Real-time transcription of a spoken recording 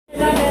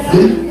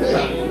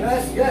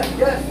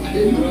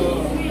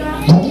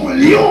Donc un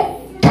lion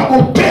qui a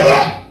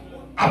opéré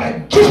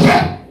avec du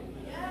fait.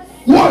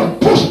 Ou un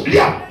pousse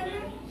lion,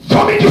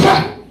 famille du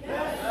fait.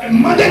 Et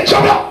demandez Dieu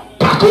là,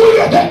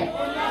 parcourir.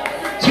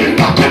 Si il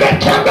n'a pas de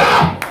caméra,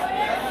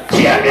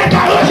 si elle vient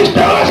qu'à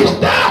résister.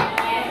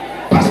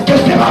 Parce que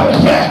c'est pas me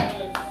faire.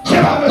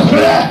 C'est pas me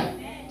faire.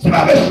 C'est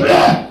pas me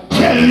faire.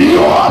 C'est le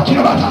lion qui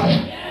nous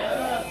bataille.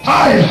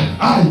 Aïe.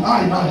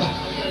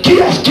 Qui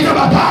est-ce qui nous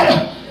bataille?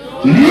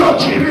 Lion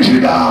qui est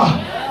Judas.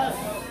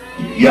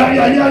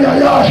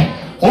 Aïe.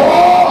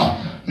 Oh,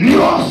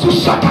 lion sous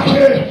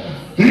saccagé.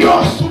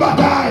 Lion sous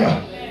bataille.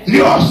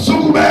 Lion sous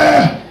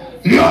goubert.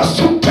 Lion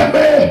sous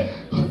kembe.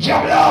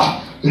 Diable.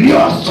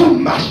 Lion sous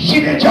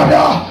machine diable.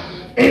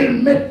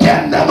 Il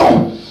mettait dans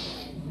nous.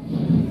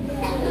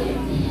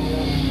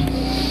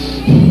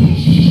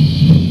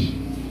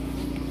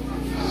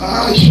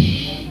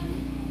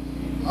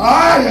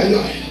 Aïe.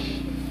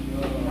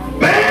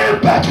 Belle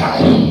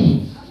bataille.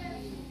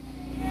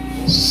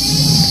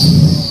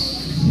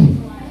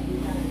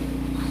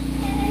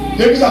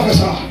 L'église a fait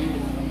ça.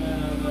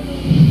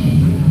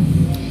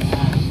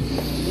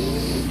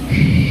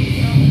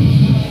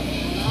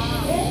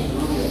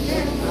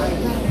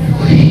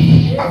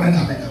 Amen.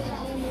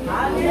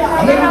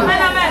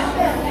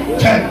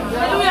 Fais.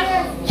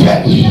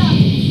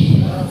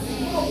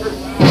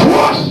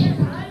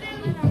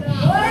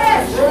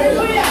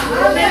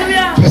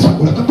 Fais ça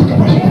pour la tête de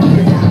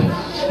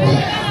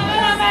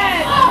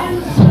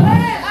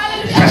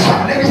fais ça,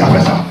 l'église a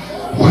fait ça.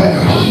 Ouais.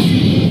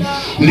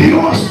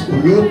 Lions,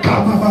 le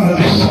camama,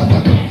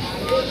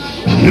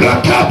 le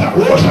cata,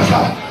 oh,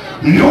 ça.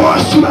 Lions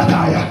sous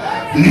bataille.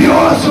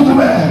 Lions sous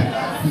gouverne.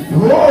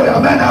 Oh,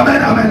 amen.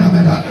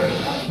 Alléluia.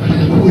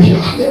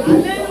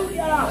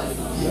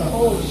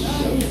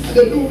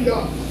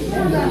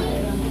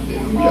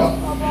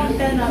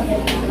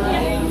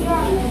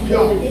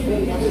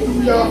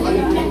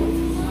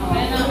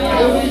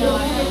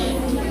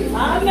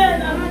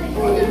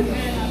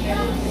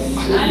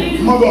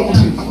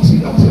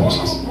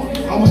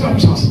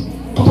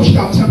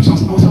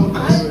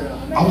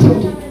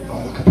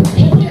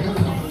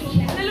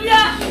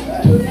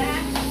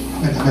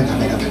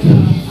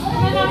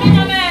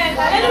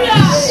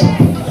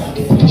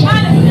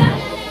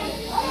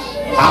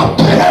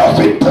 Après la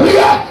vie de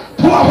prière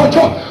pour avoir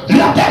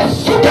la terre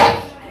sous terre.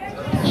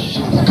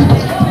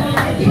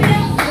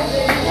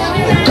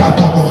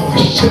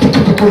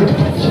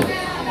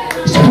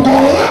 C'est pour qu'on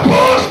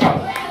repose.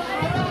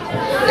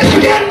 Et c'est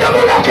bien de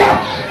mon cœur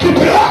qui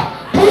est là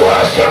pour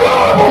recevoir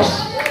la réponse.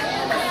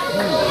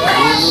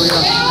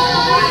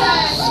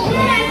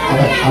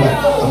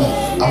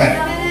 Amen.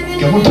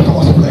 Que vous te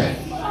commencez à pleurer.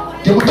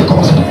 Que vous te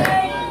commencez à pleurer.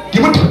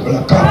 Que vous te commencez à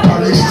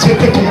parler.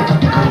 C'était qu'il y a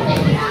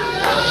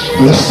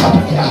le sabbat.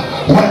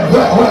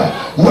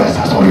 Ouais,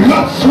 ça sent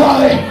l'autre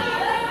soirée.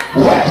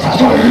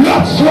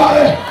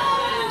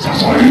 Ça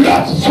sent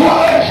l'autre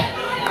soirée.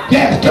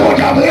 Yes, que vous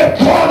devez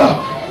répondre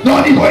dans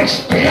le niveau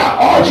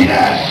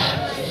extraordinaire.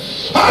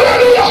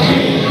 Alléluia.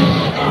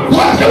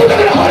 Ouais, c'est vous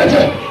donner la parole de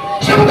Dieu.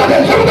 C'est vous donner.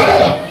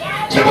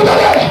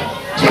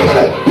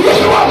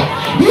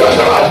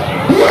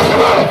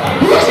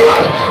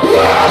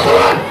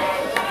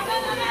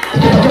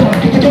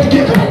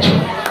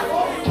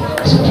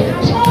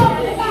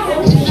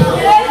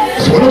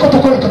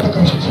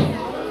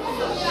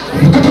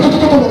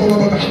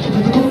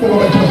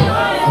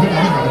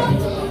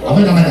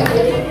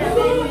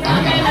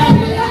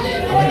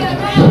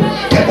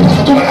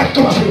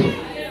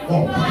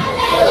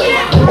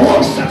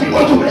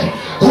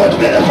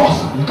 Redoubler de force.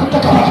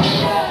 Partage.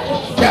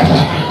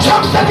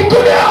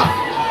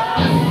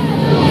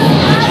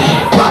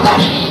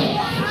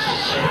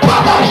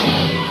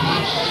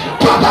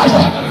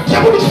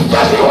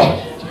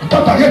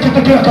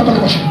 C'est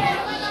vous qui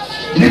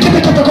il était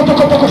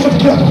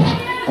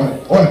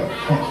ouais.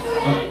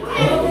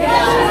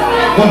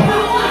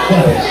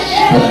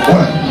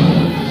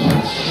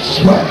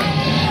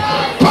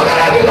 Pendant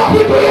la vie de la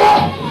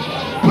prière,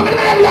 pendant la vie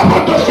de la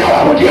porte au ciel,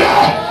 mon Dieu,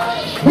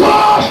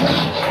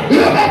 le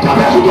mec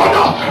avait vous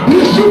donnant,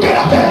 lui souquer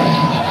la terre.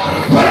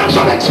 Pendant que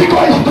son explique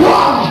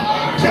histoire,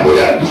 c'est vous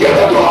le Dieu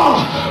de gloire,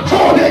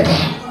 fondé.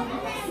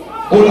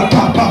 Oh la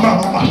capa,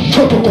 maman,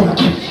 choto ton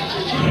acquis.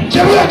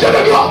 C'est vous le Dieu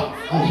de gloire.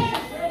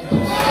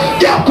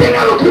 Il y a peine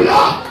à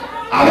l'oculaire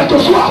avec ton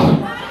soif.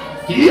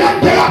 Il y a une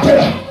terre.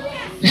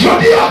 Je dis,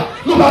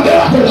 nous va de la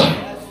terre.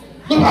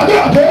 Nous va de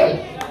la terre.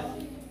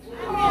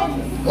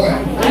 Ouais,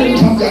 il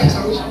samedi, c'est ça.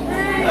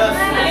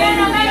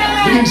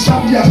 Il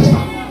samedi, c'est ça.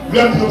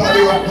 L'homme ne va de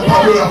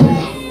la terre.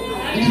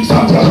 Il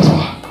samedi, c'est ça.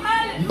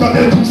 Il va de la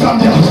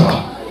samedi, c'est ça.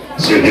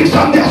 Si il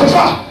samedi, c'est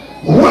ça.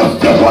 Ouais,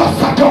 de voir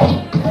Satan.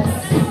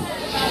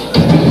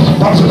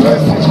 Pas besoin de faire,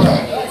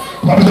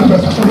 pas besoin de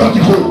faire, ça sont leur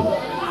niveau.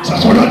 Ça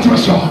sont leur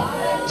dimension.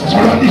 Ça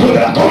sont leur niveau de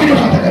la communion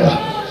fraternelle.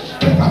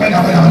 Amen,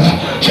 amen, amen.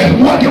 J'ai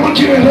moi qui vous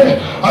tirerai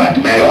avec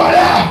mes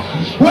voilà.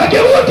 Ouais, qui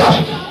vous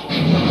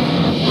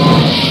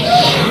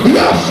le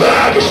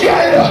feu du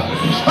ciel.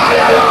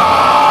 Alléluia.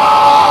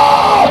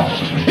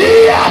 Il y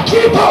a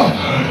qui bon.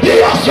 Il y a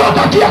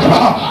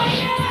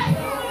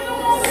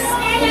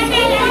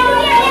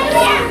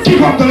Qui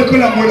va dans le cœur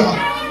là,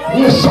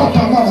 le sang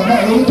ta maman,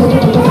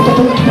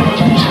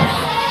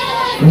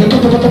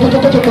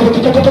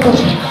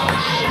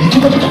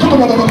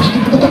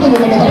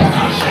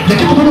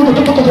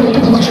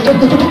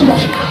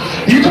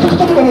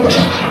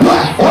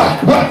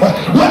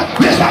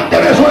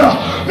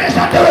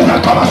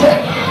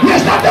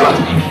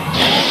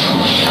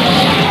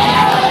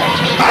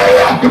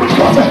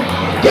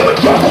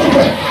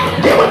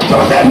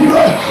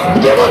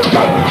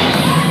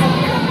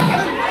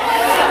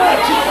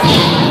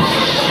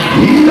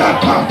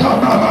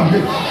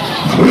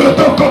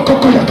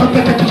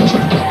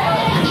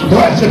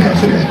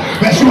 c'est bien.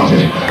 Merci, mon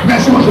Dieu.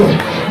 Merci, mon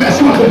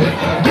Dieu.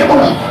 Démon,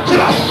 c'est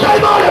la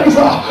seule mort de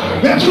ça.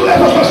 Même sur les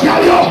réseaux sociaux,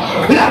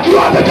 la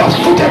gloire de Dieu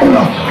sous tes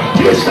moulins.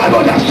 Tu es salvo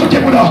de sous tes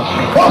moulins.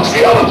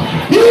 Occident,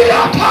 il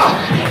attaque.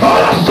 Oh,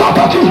 la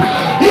sorte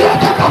il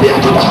attaque à bien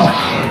tout.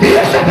 Il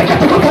essaie de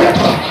te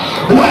connaître.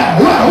 Ouais,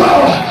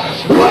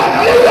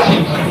 alléluia.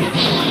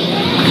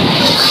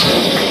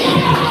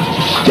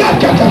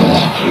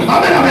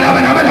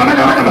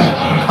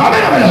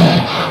 Amen.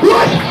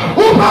 Ouais, ou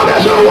pas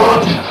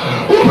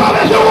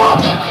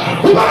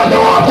de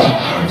honte.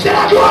 C'est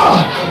la gloire,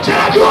 c'est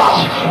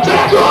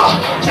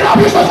la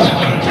puissance.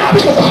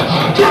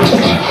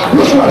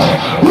 Reçois-la.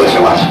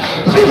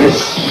 Vive.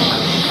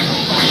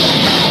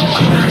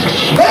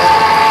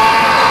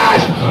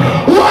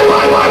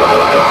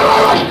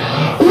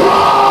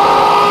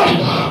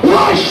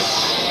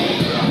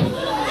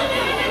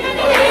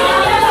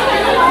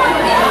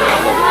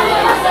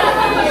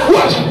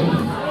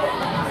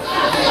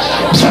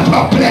 Ça te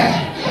plaît.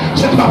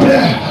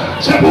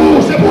 C'est pour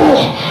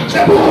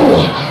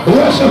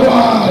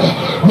recevoir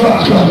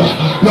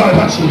leur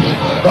répartie.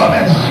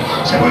 Amen.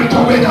 C'est pour le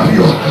tomber dans la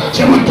vie.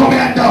 C'est pour le tomber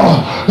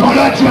dans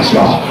la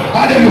dimension.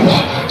 Alléluia.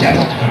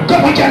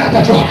 Comment qu'elle a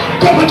ta joie.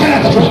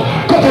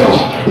 Côté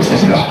haut.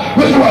 C'est là.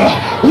 Recevoir-la.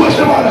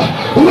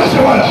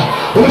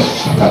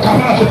 Ta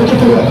caméra, c'est tout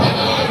là.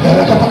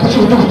 La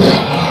capacité de côté.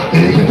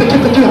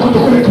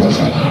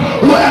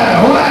 Ouais.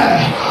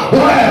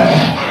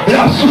 Il a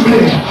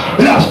soufflé.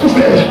 Ouais.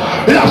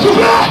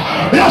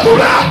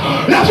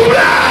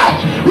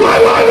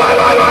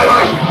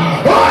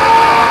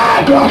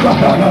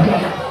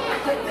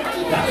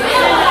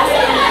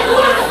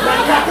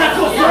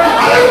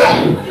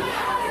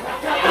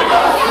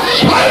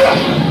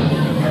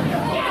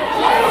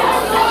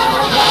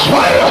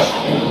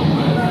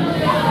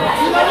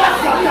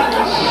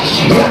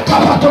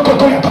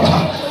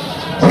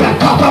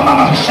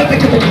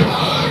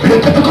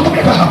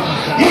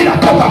 Il a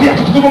pas bien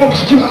que tout le monde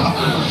qui va.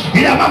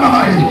 Il a maman.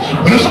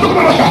 Le sang de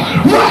comment ça.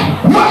 Ouais.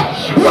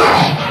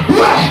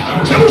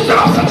 C'est vous ça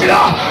sorti là.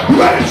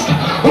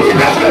 On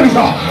libère sur la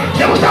maison.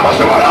 C'est vous ça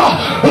ce là.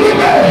 On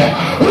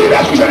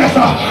libère sur jeunesse.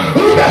 On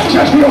libère sur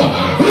jeune fille.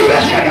 On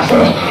libère sur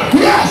garçon.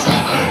 Yes.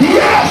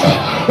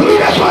 On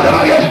libère sur la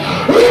mariée.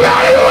 On libère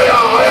alléluia.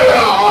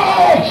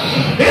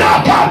 Il a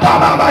pas ta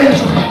maman.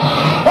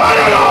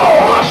 Alléluia.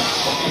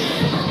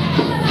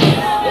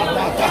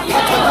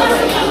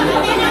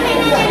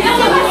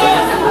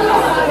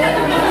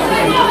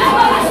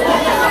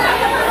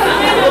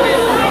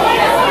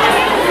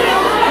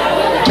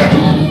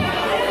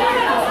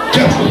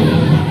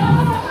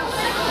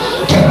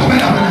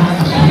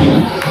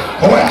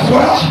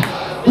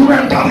 Ou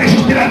même t'as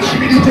résisté la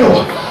timidité,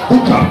 ou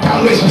pas t'as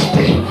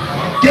résisté.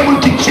 Il y a des gens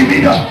qui sont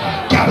timides,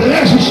 qui ont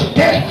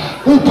résisté,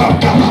 ou pas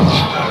capable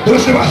de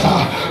recevoir ça.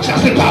 Ça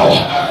c'est pas.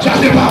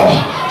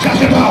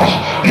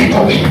 Il est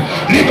tombé.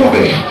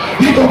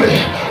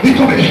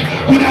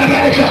 On a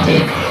éclaté.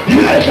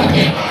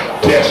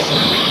 Texe.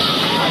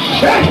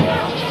 Hey.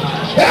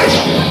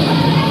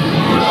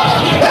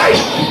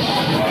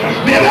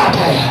 Viens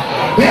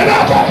là.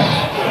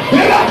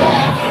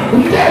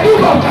 T'es nous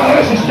qui t'as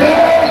résisté.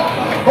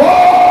 Oh!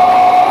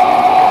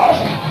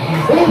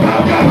 On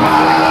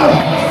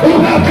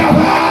n'a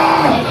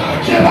capable.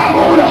 C'est pas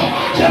bon,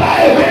 c'est pas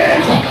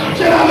AVEK,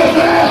 c'est la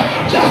mesure,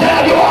 ça c'est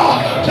la gloire,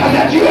 ça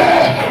c'est Dieu.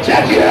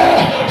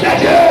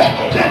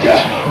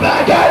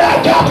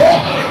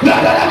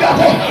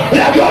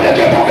 La gloire de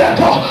Dieu tombe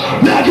encore.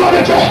 La gloire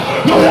de Dieu,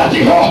 nous la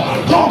disons,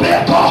 tombe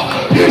encore.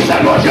 Du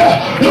Seigneur Dieu,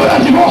 nous la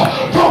disons,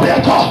 tombe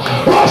encore.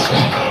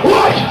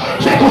 Ouais,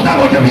 c'est comme ça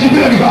votre visite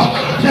le vivant.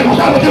 C'est comme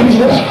ça votre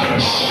visite.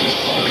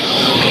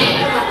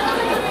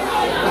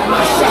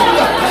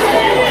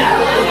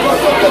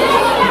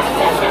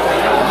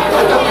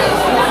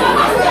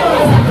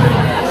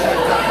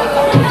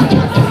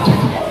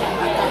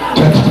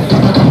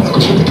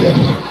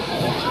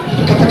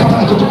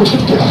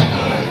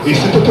 Et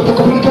c'est tout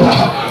comme le cas.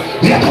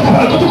 Il a tout à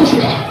tout couché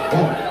là.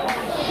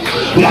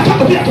 Il a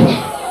tout bien tout.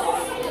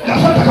 La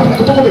femme t'a capable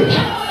de tout couper.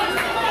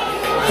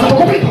 Ça te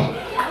coupe.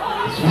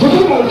 Tout le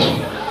monde.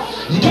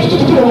 Il tout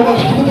le monde.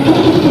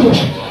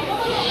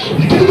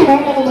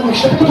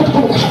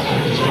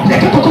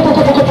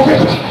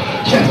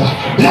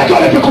 La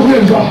gloire est couvrir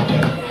le vent.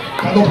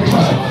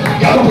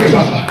 Gardons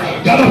présence.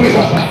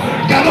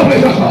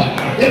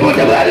 Et bon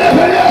Dieu va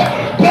lever.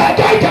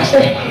 Bataille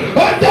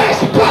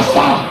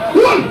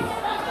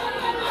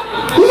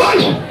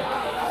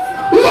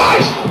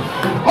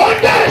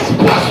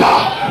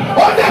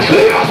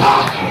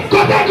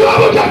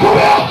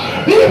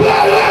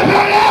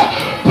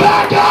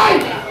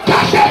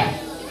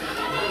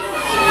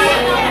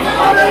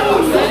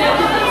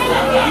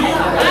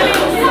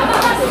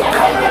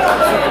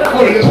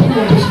l'esprit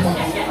monte sur moi.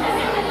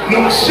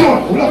 L'onction,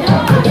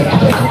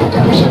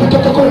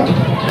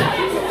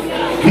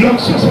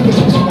 l'onction, c'est de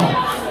sur moi.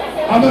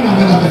 Amen,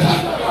 amen, amen.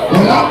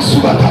 L'âme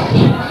sous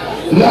bataille.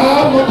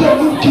 L'âme, mon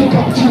monde qui est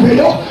captivé,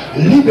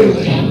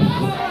 libéré.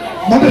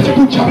 Mon Dieu, c'est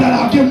pour le diable,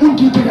 il y a des gens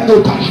qui sont en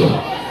otage.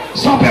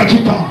 Sans perdre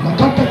du temps.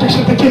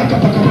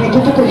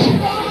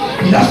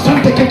 Il a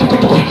santé quelque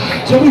chose.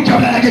 C'est pour le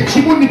diable, il y a des gens qui sont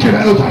en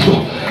otage.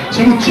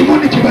 C'est pour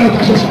le diable qui est en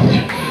otage.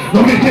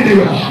 Nous mettez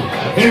dehors.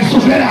 Et nous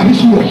soufflez la vie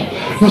sur vous.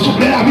 Nous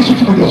soufflez la vie sur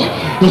tout le monde.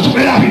 Nous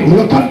soufflez la vie.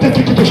 Nous entendez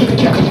quelque chose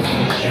qui est en otage.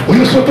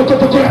 Nous sautons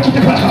quelque chose qui est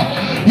en otage.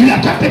 Il a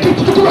capté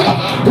quelque chose.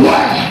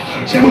 Ouais.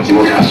 C'est vous qui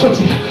voulez la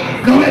sortir.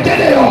 Nous mettez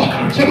dehors.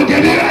 C'est vous qui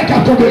avez qui a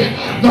tombé.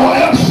 Non,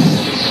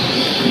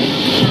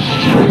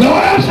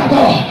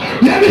 Satan.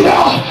 Il y a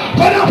bizarre.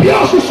 Pendant que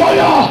vous sous sol,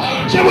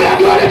 c'est vous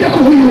qui allez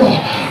découvrir.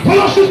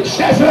 Pendant que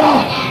vous êtes là,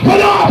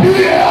 pendant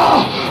appuyer,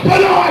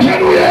 pendant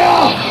agenouiller,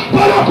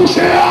 pendant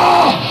coucher,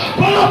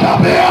 pendant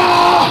taper,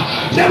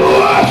 c'est vous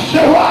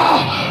recevoir.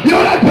 Il y a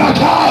une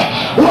bataille.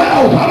 Voilà,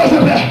 on va se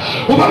faire.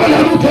 On va le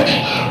lutter.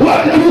 On va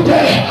le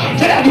lutter.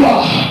 C'est la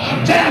gloire.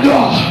 C'est la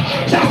gloire.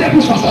 Ça c'est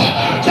puissance.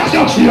 Ça c'est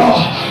oxygène.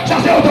 Ça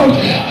c'est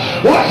autorité.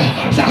 Ouais,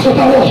 ça saute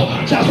en haut.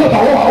 Ça saute en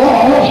haut, en haut,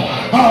 en haut.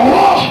 En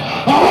haut,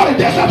 en haut, il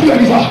descend tout le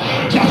visage.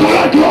 Ça saute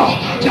la gloire.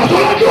 Ça saute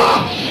la gloire.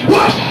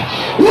 Ouais,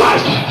 ouais,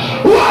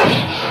 ouais,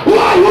 ouais,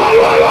 ouais,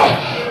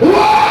 ouais, ouais.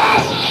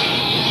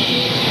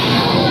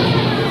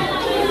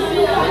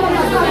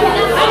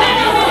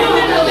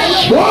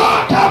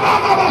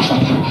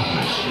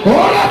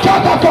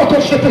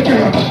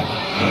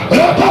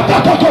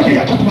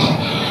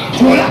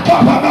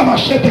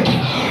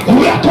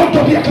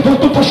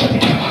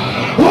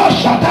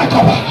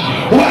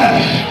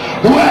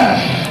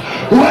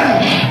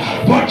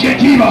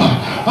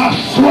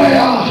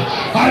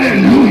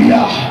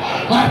 Alléluia,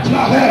 à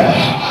travers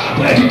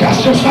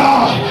prédication ça,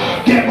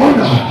 des gens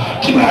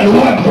qui m'a loué,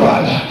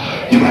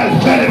 qui m'a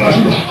fait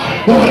l'évangile,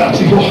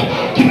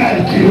 qui m'a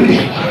écrit,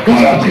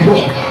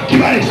 qui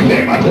m'a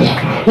expérimenté,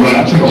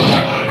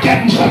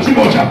 quel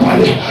sentiment j'ai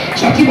parlé,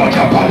 sentiment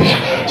j'ai parlé,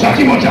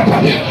 sentiment j'ai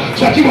parlé,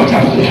 sentiment j'ai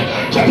parlé,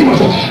 sentiment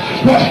j'ai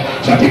parlé,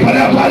 sentiment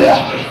j'ai parlé,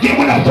 il y a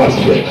mon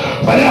apostole,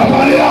 fallait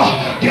parler là,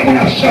 il y a mon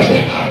cherché,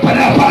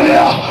 fallait parler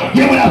là,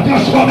 il y a mon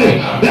transformé,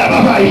 la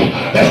bavaille,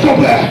 est-ce qu'on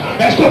plaît,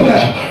 est-ce qu'on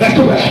plaît, est-ce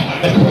qu'on plaît,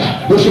 est-ce qu'on plaît,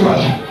 où c'est moi,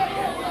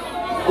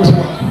 où c'est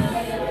moi,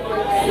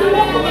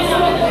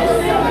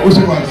 où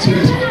c'est moi, c'est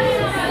les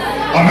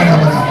amen,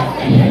 amen,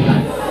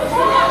 amen.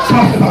 Ça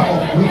c'est pas bon,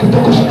 nous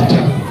comptons que ça te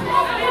tient.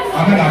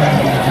 Amen, amen,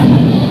 amen.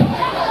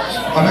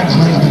 Amen,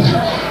 amen, amen.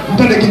 Vous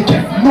donnez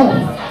quelqu'un, non.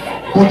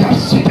 On a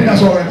cité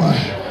dans oreilles,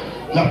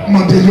 la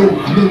demandé,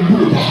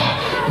 alléluia.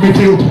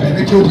 Mettez-vous prêt,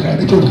 mettez-vous prêt,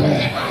 mettez-vous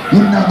prêt. Il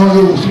n'a non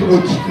yo, c'est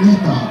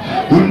Otilina.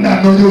 Il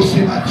n'a non yo,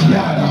 c'est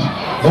Matiana.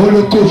 On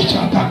le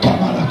cochata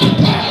kamala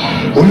kita.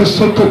 On le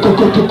soto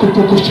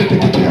coco chete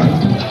kekeana.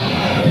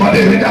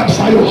 Mandez les dames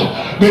ça yo.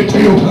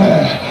 Mettez-vous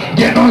prêt.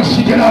 Gagnons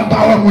ici de la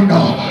parole mon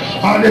nom.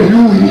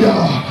 Alléluia.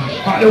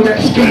 Alléluia.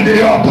 Est-ce que le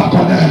dehors pas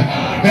connaît?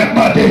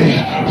 Demandez.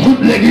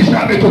 Toute l'église là,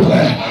 mettez-vous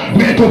prêt.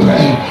 Mettez-vous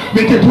prêt.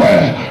 Mettez-vous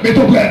prêt.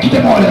 Mettez-vous prêt.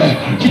 Quittez-moi l'air.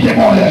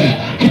 Quittez-moi l'air.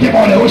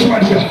 Quittez-moi l'air. Recevez-moi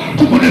du frère.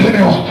 Tout le monde est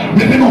venu.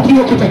 Levez-moi plus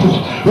haut que tout.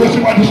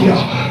 Recevez-moi du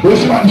frère.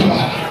 Recevez-moi du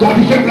frère. On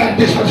dit fait la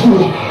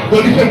descendre. On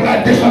dit fait la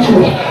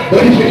descendre.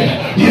 On dit fait.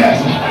 Yes.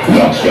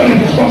 L'option est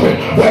disposée.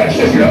 Ouais,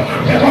 c'est celui-là.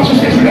 C'est comme si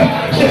c'est celui-là.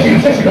 C'est celui-là.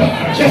 C'est celui-là.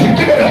 C'est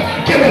celui-là.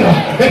 Qui est là?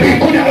 Et puis,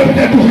 qu'on y a le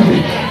peut-être pour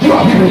vivre. Tu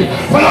vas vivre.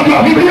 Pendant que tu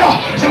vas vivre,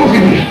 c'est pour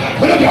vivre.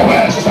 Pendant que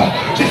ouais, c'est ça.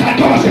 C'est ça,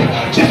 commencer.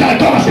 C'est ça,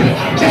 commencer.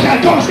 C'est ça,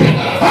 commencer.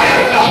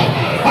 Alléluia.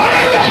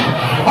 Alléluia.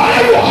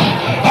 Alléluia.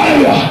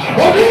 Alléluia.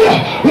 On dit,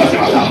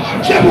 recevez ça.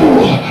 C'est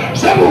vous.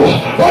 C'est vous.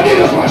 On dit,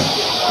 recevez ça.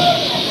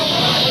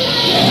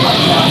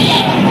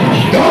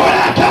 Dans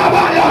la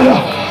cabane,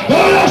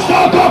 dans le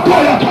sang de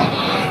Koyaka.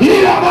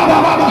 Il a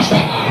ma ça.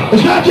 Je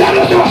dis à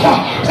recevoir ça.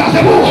 Ça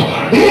c'est vous.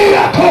 Il a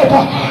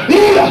copa.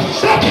 Il a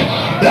sac.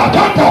 La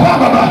tante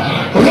maman.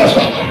 Le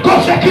sang.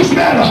 Comme c'est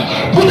Christmas.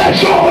 Pour des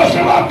jours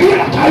recevoir bien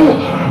la caillou.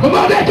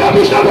 Demandez qu'un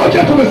biche de mon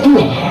Dieu tout le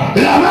tour.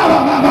 La maman.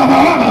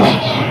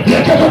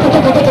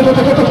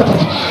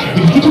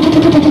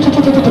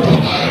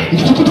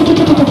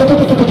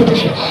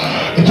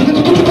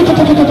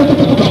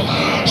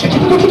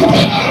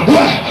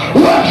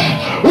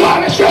 Ouais,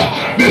 monsieur.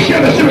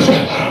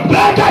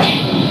 Blackash.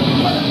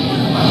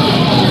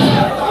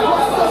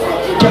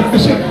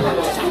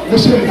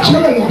 Monsieur,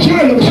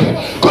 tirez-le, monsieur.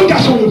 Qu'on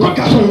garçon.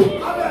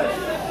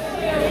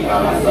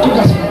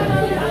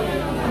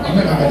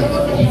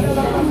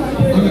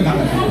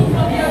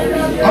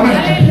 Amen.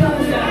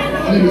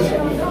 Alléluia.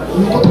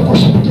 On compte encore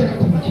sur Dieu.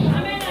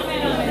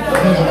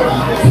 Amen.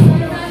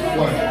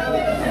 Ouais.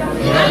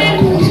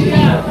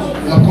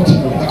 La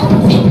continue. La compte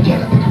encore sur Dieu.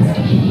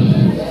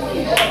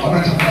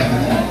 Amen.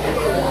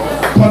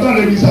 Pendant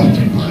l'église a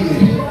vibré,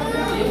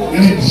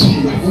 les dit,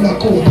 on a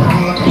compte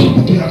pendant la cachette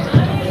de Dieu.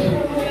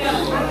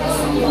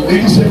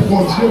 L'église est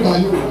pour Dieu,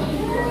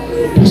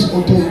 plus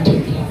autorité,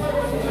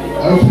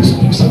 plus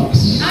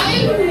puissance.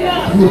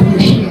 Pour le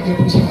péché, avec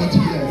plus de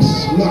yes.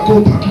 On a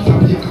compte qui t'a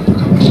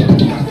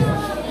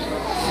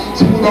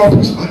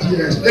plus à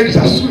dire, l'église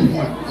a sous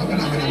moi. Amen,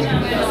 amen, amen.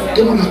 Il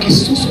y a des gens qui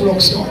sont sous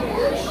l'onction.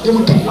 Il y a des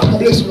gens qui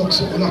tremblent sous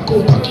l'onction. La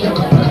côte qui a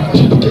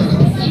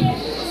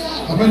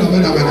amen,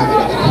 amen, amen, amen.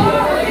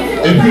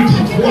 Et puis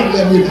il voit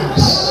les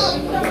menaces.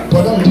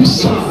 Pendant tout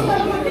ça,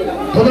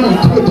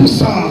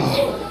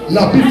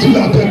 la Bible dit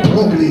la terre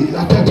tremblée,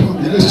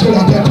 le ciel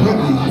la terre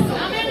tremblée,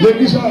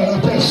 l'église la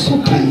terre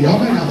soufflée.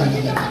 Amen, amen,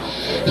 amen.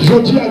 Je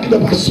dis à qui ne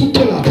pas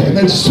souffler la terre,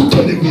 mais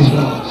souffler l'église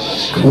là.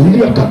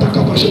 Oui, à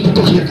Katakabaché,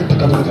 tout rien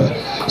Katakabaché.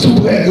 S'il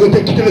vous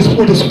plaît, quittez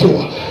l'esprit de ce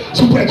tour.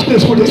 S'il vous plaît, quittez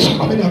l'esprit de ce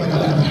tour. Amen, amen,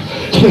 amen.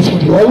 Quittez l'esprit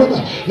de nous.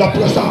 La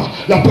presse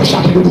à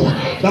qui de nous.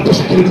 La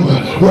presse à qui de nous.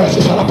 Ouais,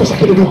 c'est ça, la presse à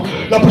qui de nous.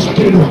 La presse à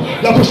qui de nous.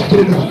 La presse à qui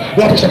de nous.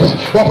 La presse à qui de nous.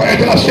 On va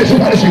être là, c'est ça,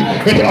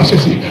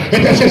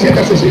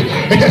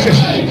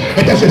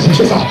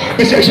 c'est ça.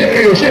 Mais c'est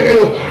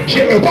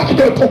gérer, pas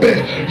quitter le problème.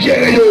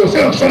 Gérer,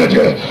 c'est l'onction de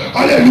Dieu.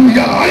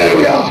 Alléluia,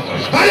 alléluia,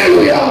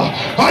 alléluia,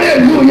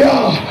 alléluia,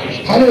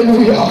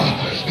 alléluia,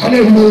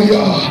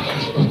 alléluia,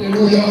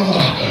 alléluia,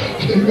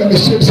 alléluia,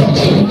 messieurs, ça,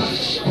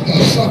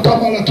 ça,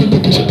 comme la qui peut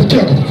que je peux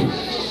dire.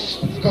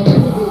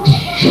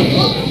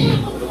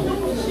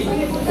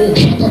 Oh,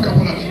 je sais pas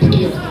comment la qui peut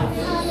dire.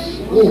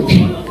 Oh,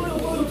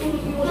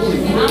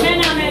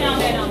 amen, amen, amen,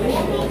 amen.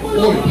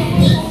 Oh,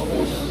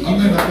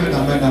 amen, amen,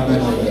 amen, amen,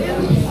 amen.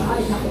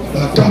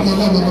 La tama,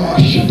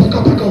 je sais pas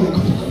comment.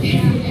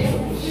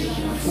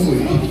 Oui,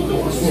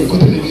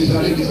 côté l'église,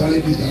 amen,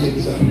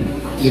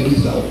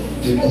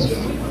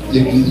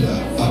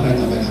 amen,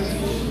 amen.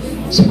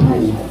 C'est pour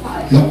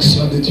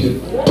l'onction de Dieu.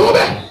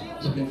 Tombez!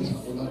 Amen,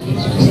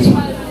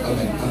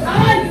 amen,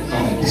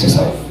 amen. C'est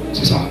ça.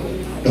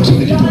 L'onction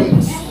de Dieu.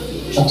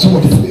 Onction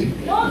de tomber.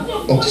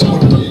 Onction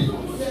de tomber.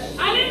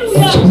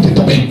 Onction de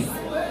tomber.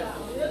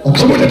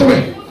 Onction de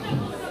tomber.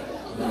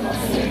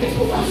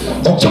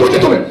 Onction de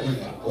tomber.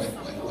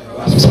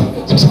 C'est ça.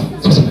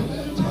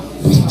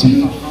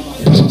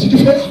 On peut sortir du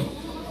fer,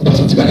 on peut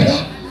sortir bagada,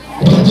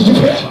 on peut sortir du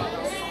fer,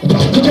 on peut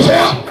sortir du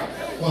fer.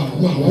 Waouh.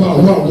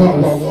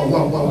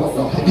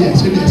 C'est bien.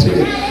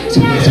 C'est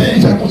pour nous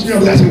faire continuer à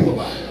brasser.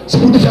 C'est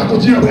pour nous faire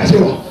continuer à brasser.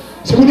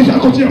 C'est pour nous faire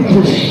continuer à brasser.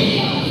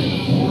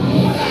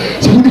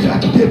 C'est pour nous faire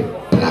quitter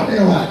la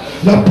mer,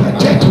 la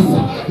tête,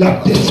 la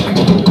descente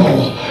de ton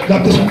corps, la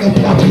descente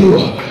de la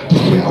prière. Du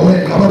fer, ouais,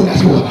 la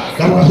brasser.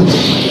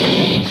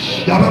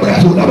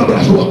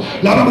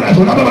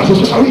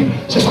 C'est ça, oui.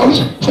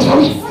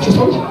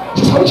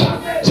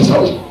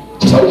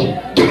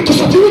 Dieu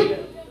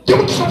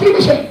te sortit,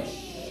 monsieur.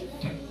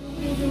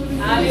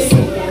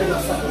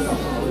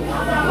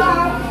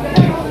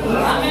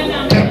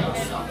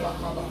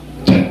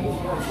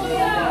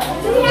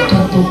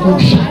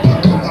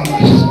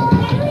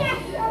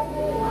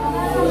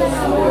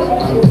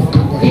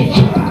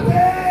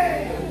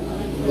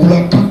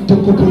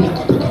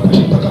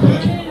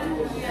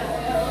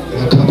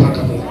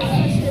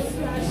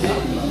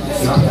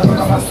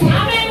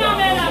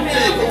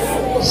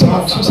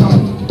 Ça, c'est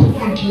tout le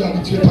monde qui est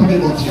habitué à parler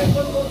dans Dieu.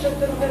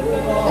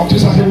 En tout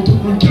ça, c'est tout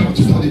le monde qui est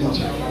habitué à parler dans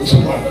Dieu. On se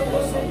voile.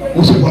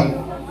 C'est bien.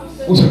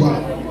 On se voile.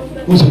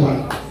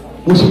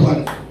 Tout le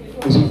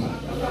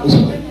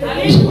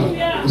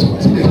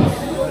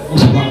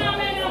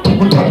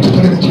monde qui est habitué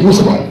à parler dans Dieu. On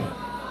se voile.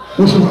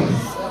 Tout le monde qui est habitué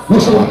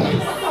à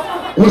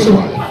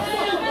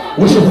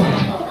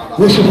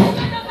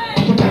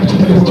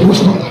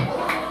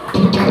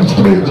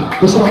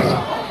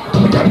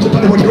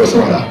parler dans Dieu.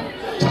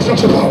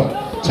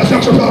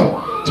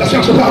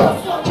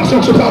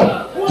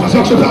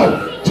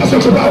 Ça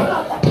cherche pas.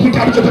 Tout le monde qui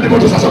habite à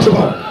démontrer, ça cherche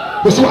pas.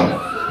 Le cheval.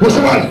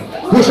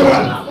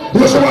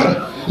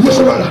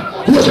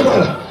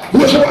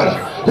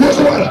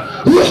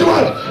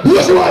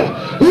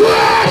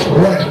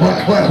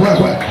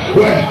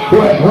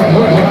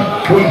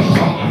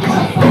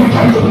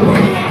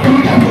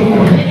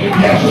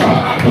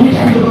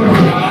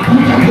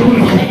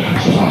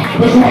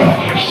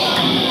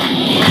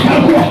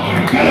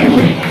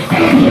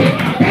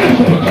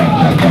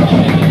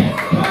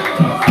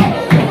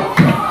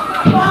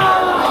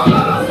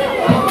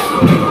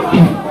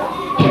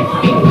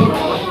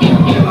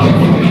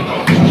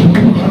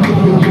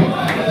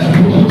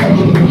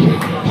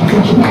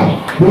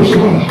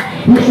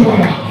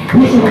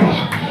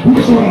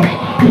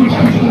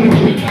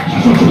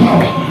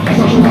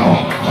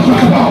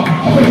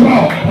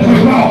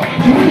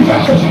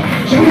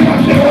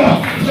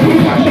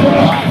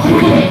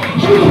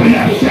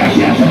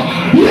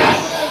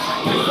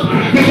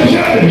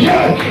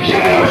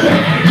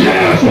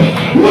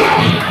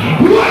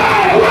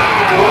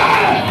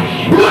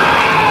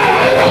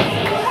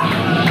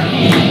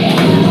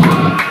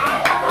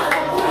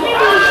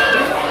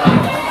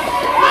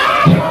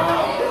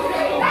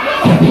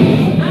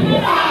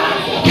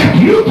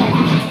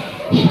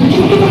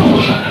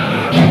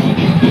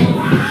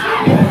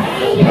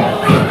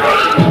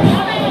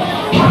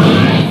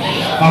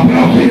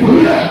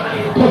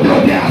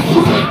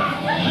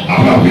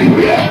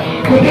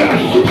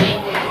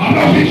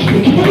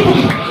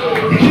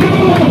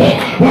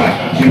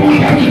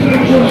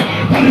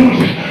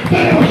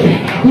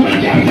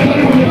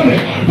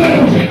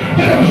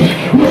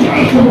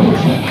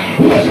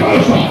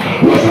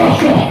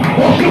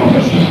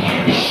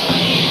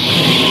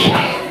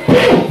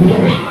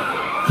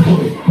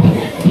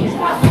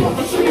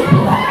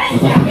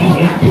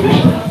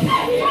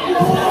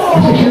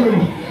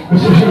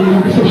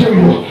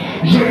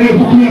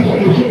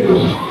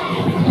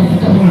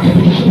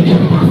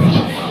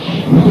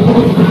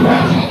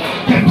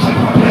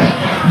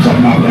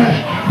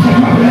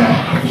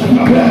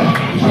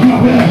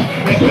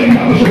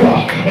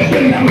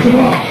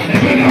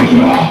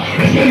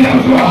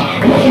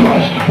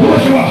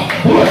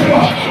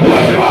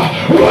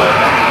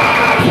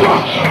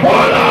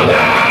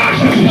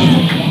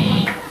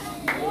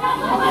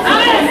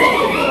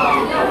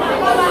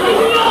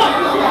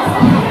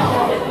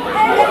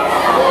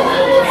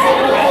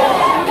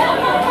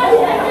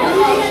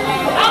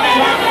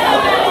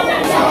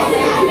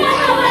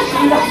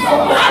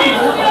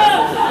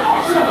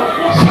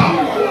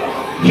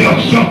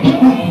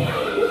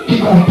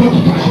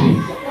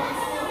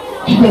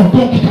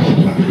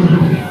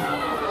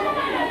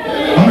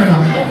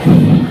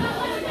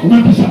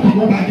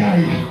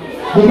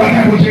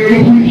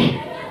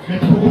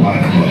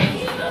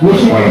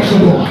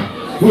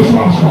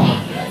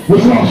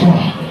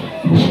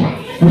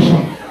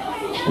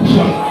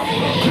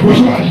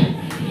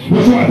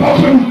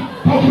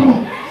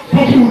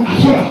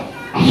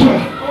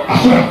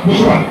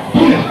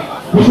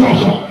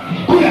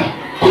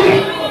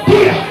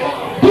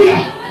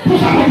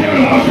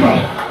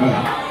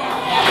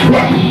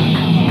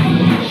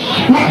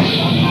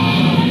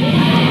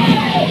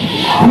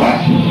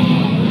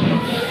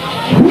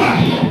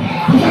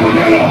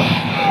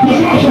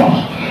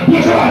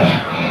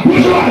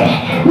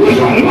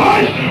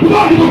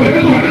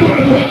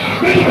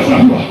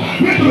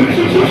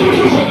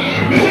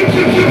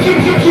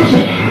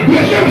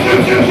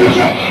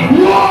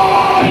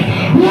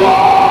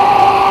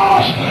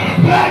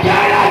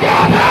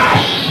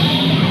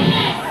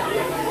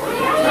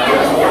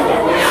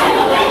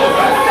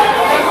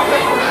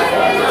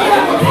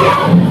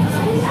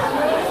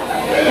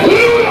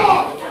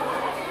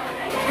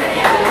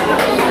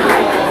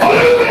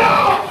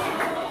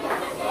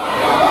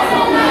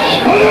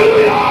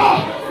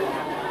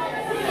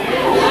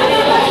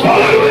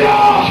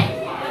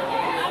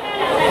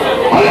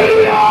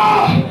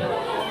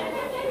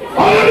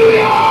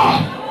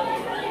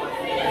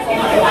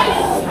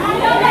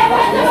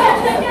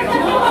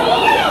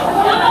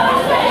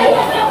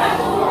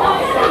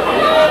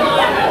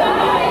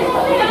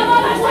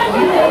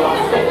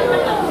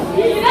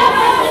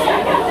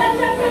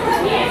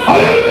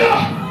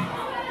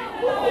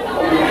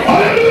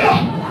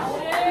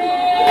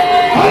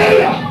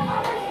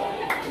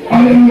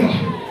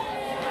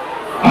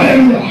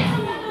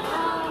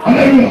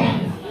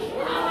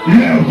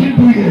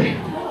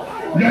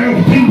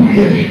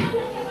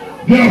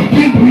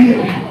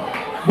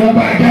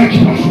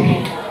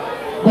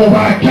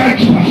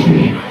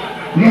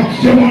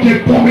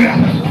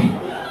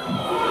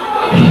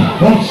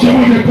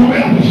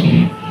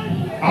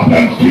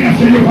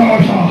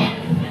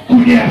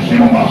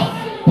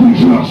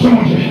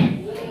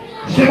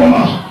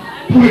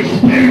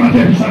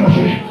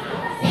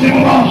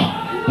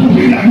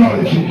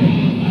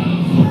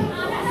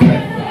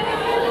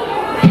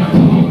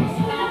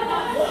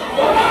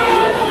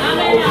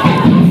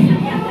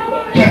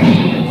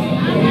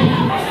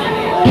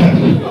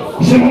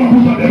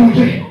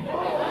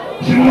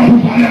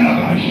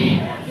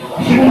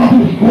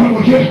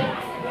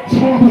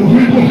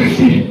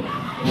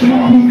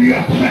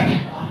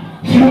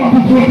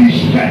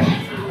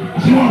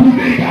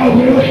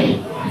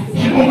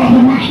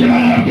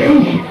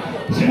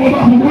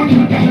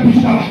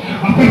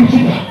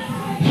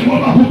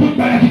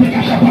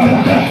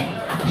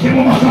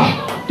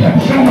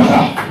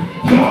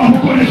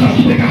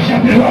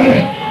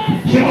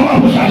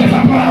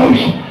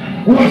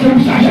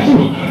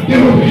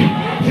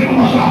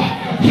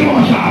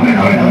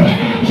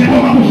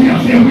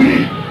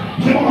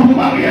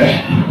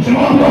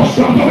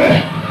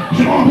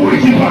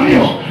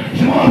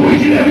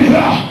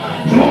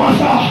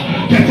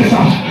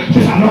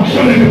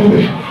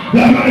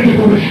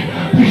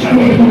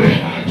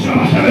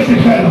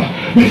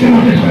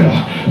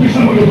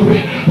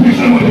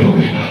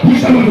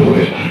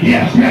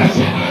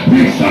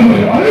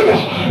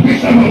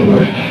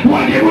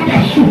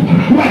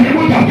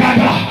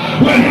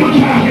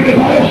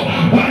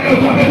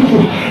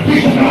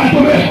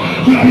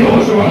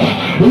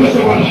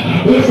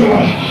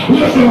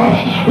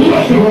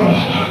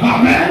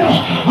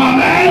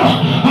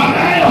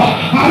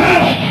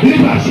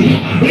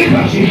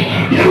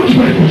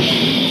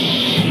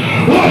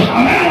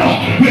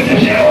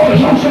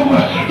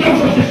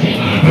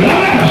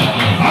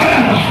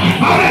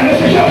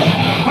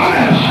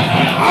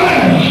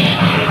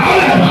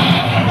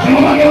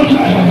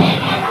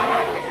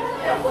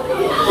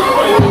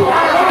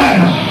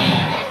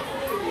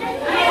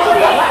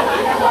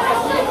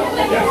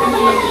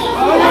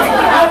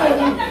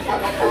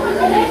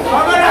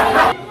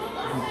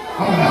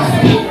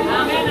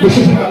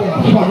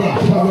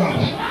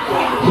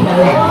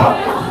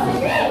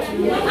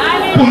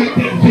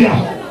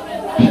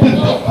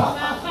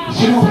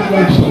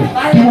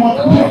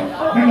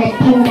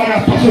 Sinon, vous allez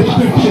passez,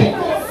 passez.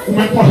 Ou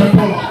même pas, j'aime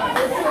pas là.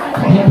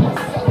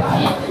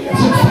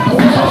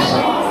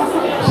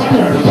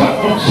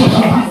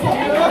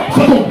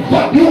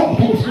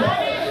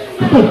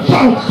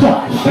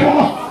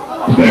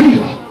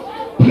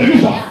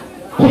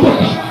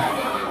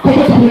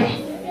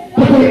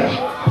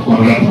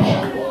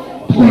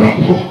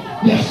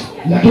 Yes,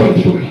 la gloire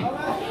est donnée.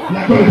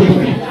 La gloire est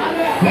donnée.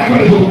 La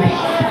gloire est donnée.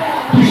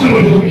 Puissant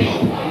est donnée.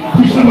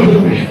 Puissant est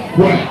donnée.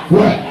 Ouais.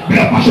 Mais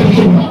la marche est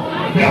sur moi.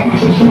 Mais la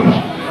marche est sur moi.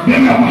 Mais la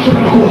marche est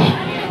dans la cour.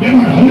 Mais la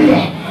marche est dans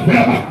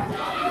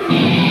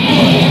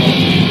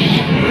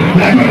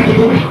la gloire est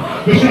donnée.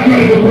 Monsieur la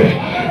gloire est donnée.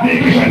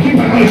 L'église a dit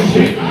pas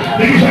résister.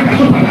 L'église a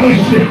garçon pas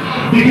résister.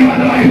 L'église a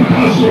de la vie pas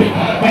résister.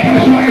 L'église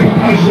a de la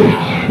pas résister.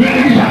 Mais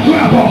l'église a tout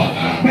d'abord.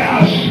 Mais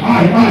aïe.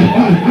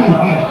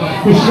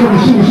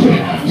 Monsieur,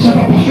 ça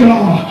va passer là.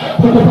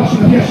 Faut qu'on passe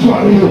la pièce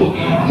soirée.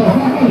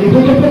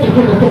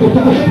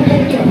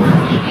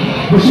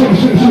 Monsieur,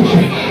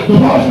 nous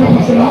allons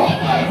passer là.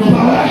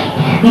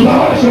 Nous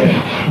allons laisser.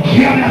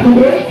 Jamais à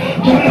tomber,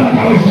 jamais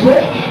à résister,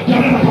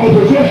 jamais à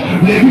opposer.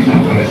 L'église a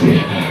traversé.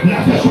 La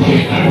tête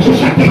soufflée. C'est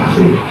ça qui est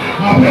passé.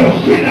 Après, on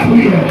finit la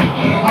prière.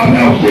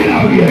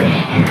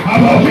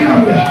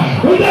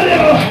 Vous donnez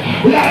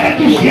la haine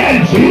du ciel,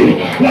 si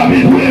la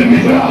Bible vous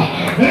l'invite là.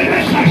 Et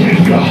message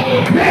Jésus,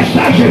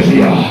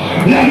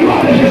 la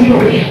gloire de Jésus,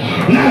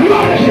 la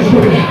gloire de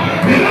Jésus.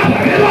 Et là,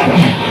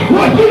 où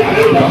est-ce qu'il y a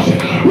une danse?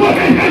 Où est-ce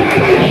qu'il y a une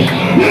danse?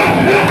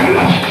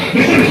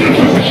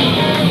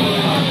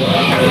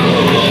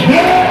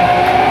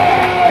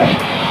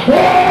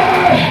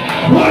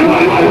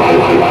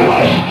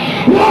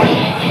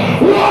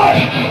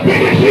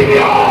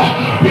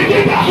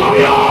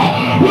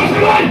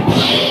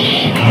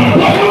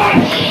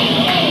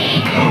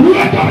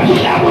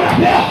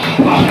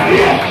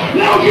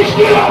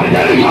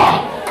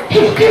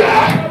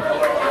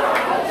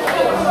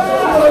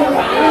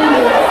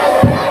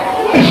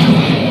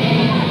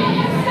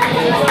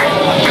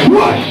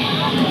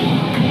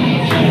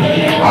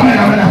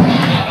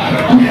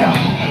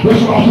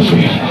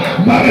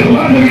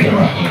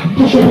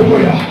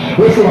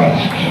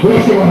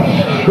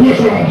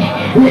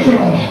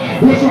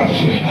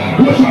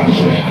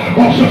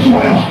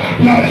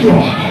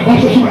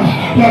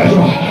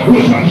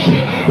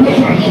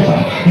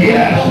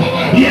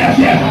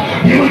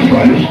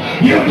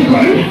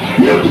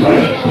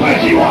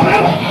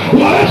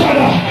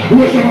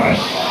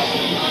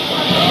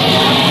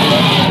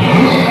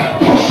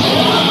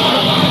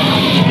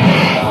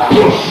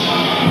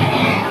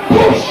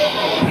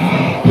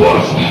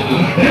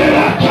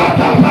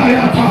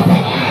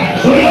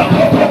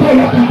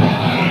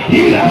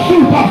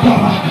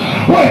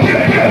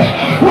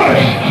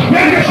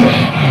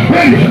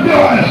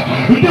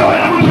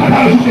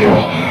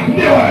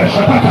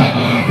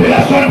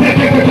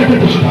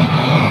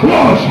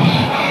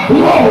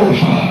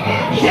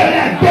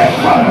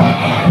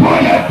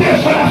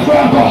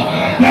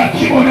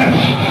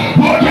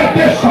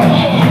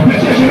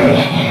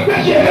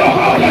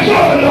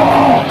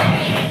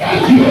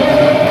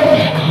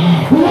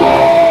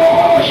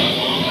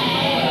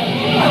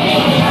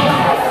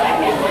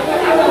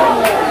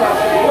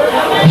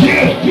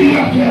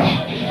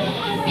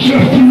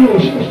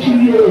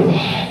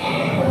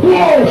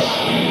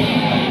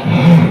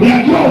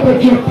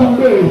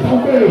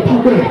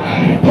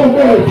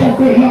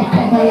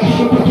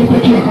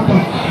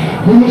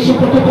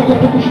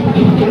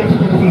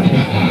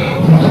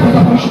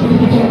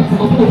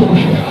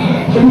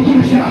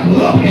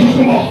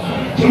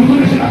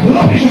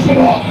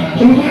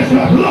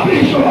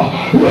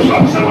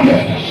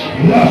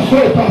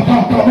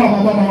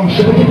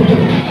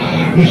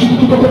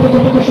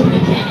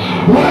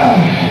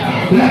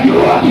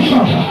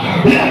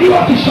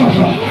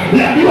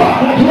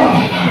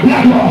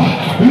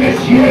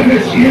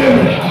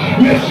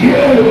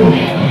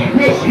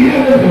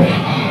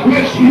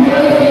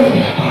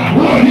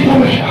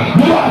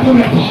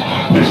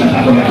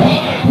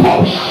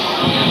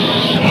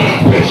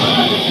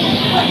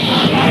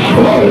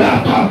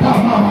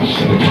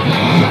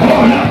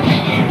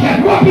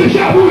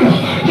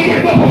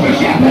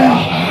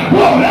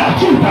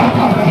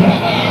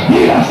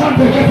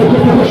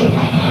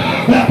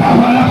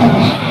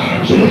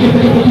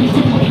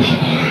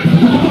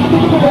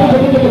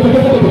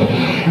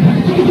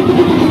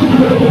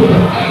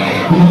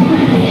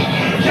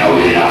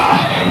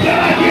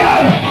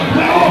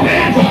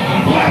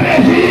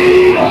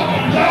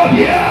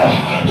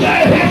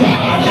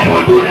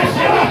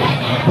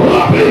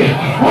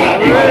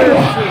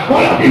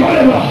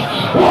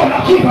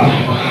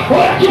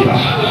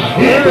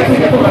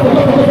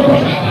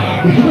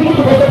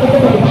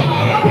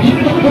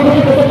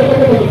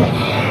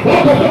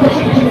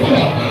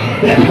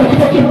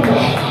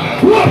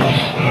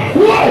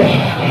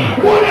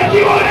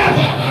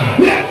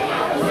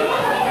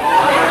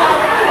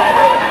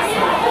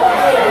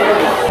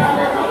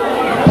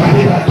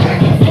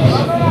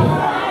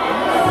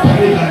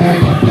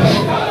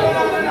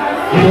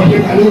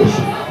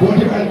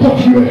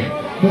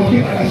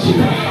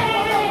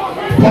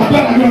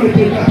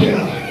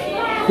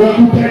 Bon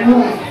bouteille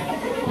noire.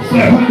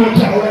 C'est un bon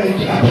travail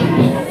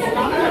gratuit.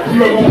 Si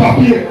vous avez mon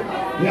papier,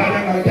 il y a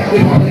rien à regarder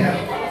par terre.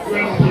 Vous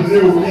allez m'appeler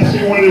Léo, merci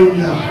moi Léo.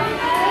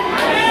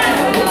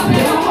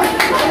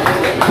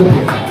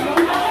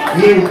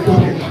 Léo,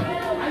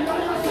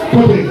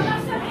 côté.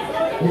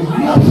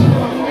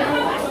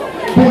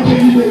 Bon Dieu,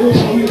 libéré,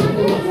 salut.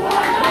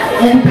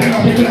 On vous perd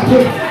avec la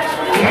feu.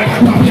 Il y a un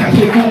papier à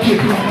ses mains qui est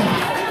là.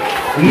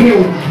 Léo.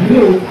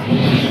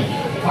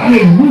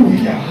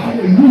 Alléluia.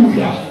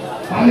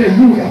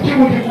 Alléluia. C'est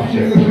moi qui ai confié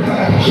le feu de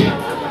la caché.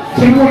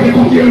 C'est moi qui ai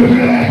confié le feu de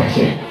la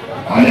caché.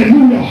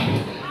 Alléluia.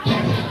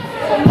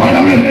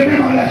 Pendant les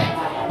événements là,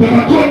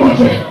 devant tout le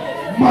monde,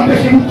 m'a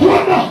laissé nous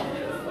prendre.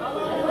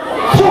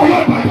 Faut la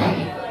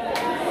bataille.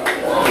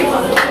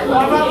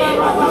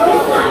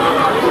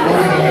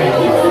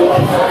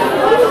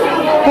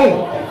 Oh.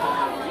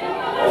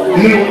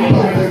 Léo, nous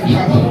parlons de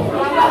ça.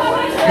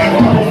 Quand on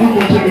va vous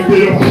montrer le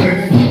pays, on va faire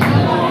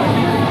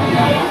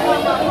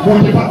bon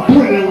Dieu va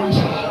tout Léo ça.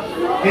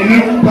 Et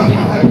Léo nous va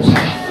travailler pour ça.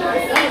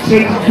 C'est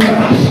la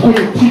grâce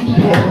collective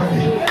qui va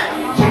prendre.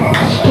 C'est pas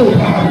parce que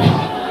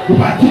vous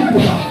va dire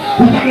pour ça.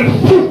 Vous allez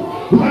fou.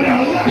 Vous allez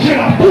enrager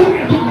la boue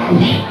et toute la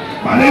vie.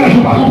 Allez, je ne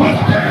vais pas comprendre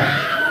ça.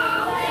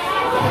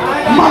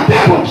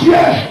 Mandez mon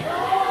Dieu.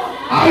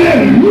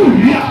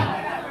 Alléluia.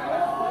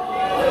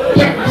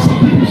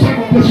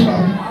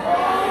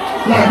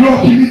 La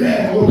gloire qui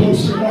libère autour de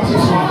moi ce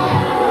soir.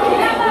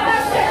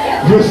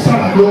 Je sens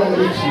la gloire de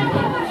Dieu.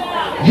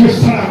 Je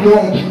sens la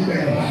gloire qui libère.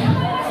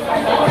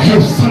 Je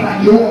sens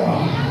la gloire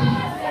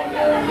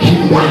qui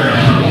libère.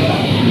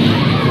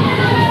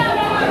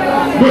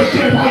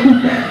 Monsieur n'est pas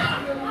nous-mêmes.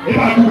 Et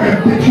pas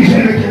nous-mêmes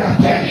maîtriser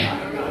la terre.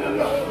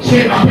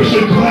 C'est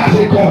l'empêcher de la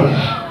école.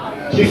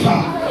 C'est ça.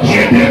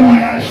 J'ai des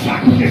moyens de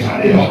sacrifier ça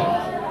dehors.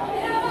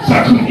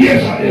 Sacrifier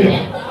ça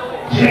dehors.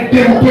 J'ai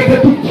des moyens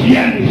peut-être toute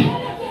vienne.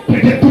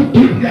 Peut-être toute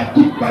lumière,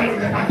 toute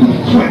baïonnette, à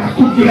toute soin, à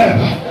toute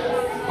lèvre.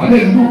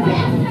 Alléluia.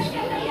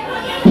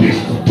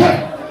 Puisque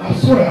la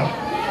soeur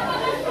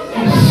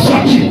est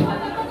sortie.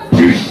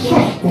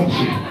 Puissance mon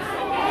Dieu.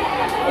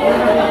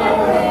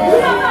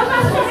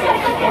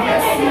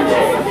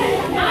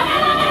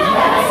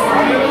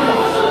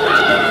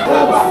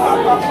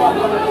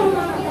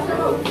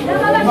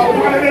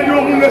 Vous allez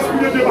venir l'esprit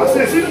de Dieu va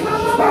saisir,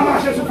 pas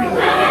marcher sur pied.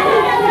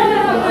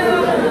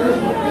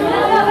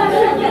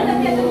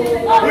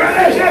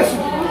 Regardez Jésus.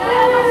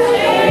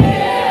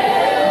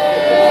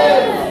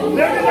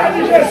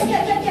 Regardez Jésus.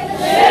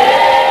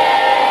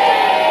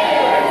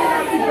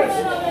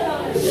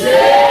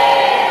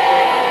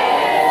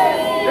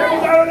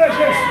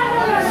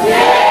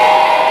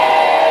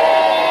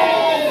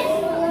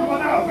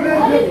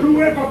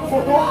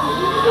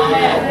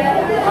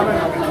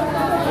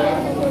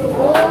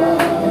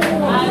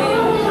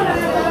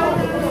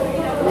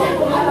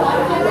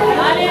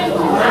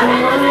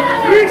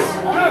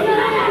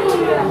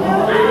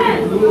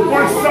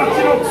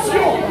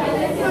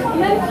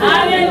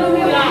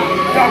 Alléluia.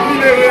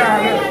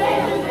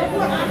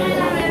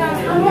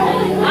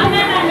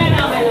 Amen, amen,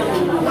 amen.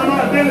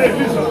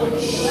 L'église.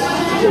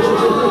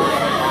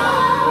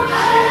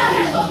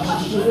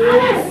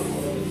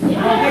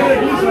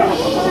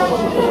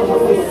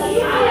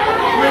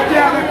 Mettez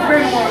avec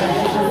mémoire.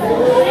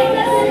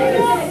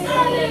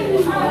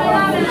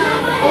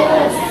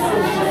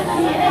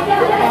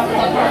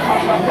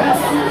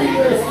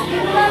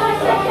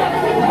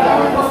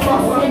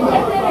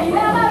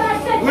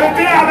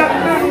 Mettez avec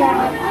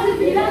mémoire.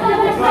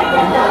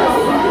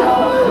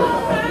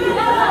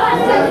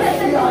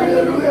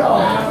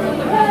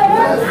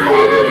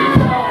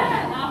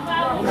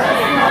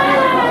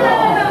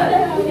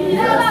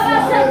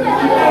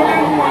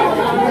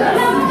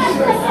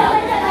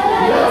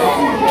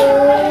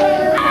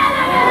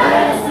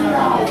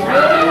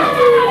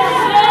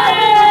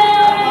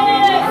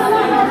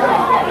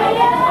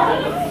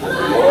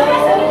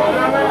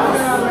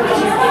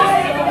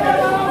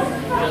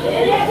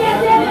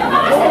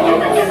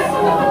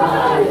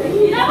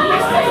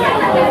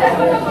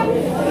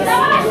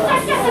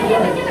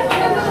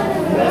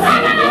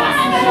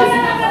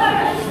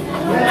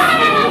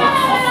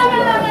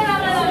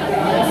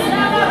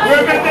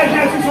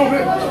 Jésus sauvé.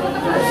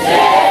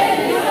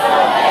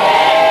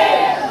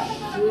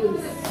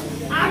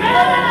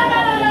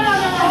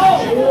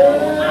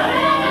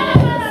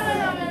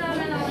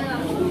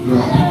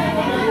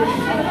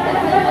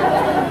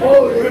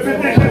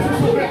 Répétez Jésus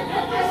sauvé.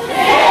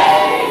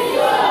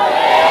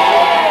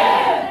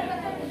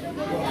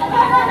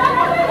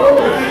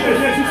 Répétez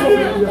Jésus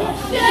sauvé.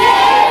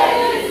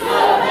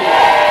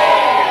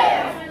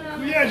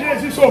 Priez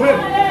Jésus sauvé.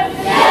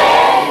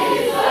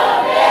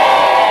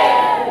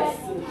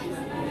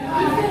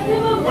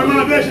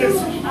 Demandez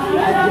Jésus.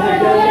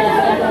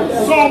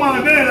 Son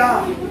mandat là.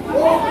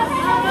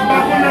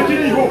 Par contre, à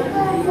quel niveau?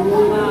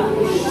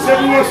 C'est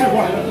pour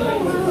recevoir.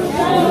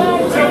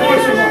 C'est pour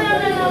recevoir.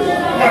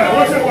 Voilà,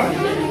 recevoir.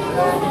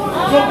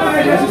 Donc,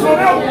 quand Jésus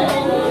sauvé,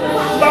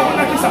 par contre,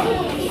 à qui ça?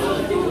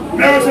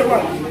 Mais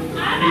recevoir.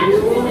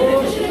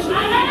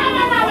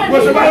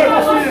 Recevoir le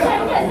construire.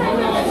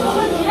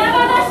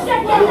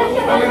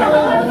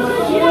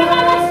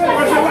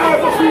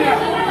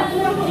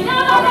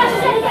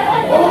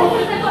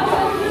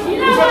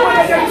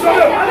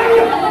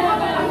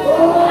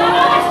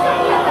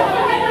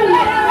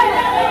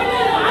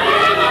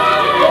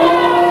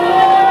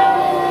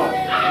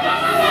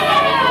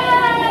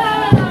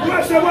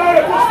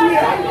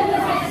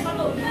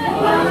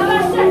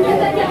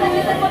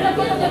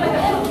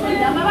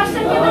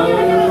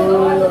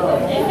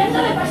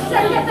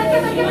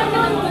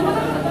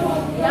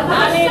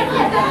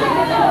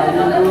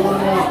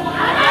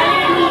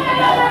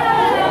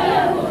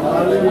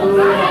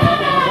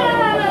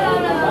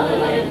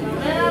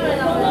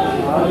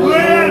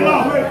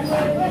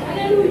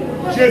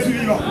 Jésus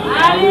vivant.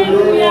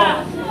 Alléluia.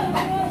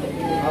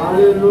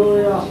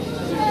 Alléluia.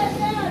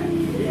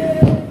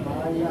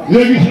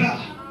 L'église là.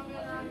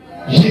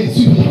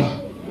 Jésus vivant.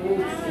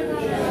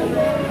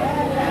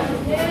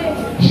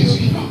 Jésus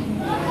vivant.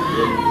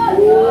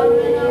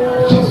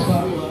 Jésus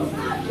vivant.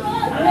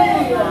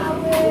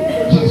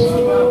 Jésus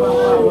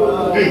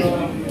vivant. Hey.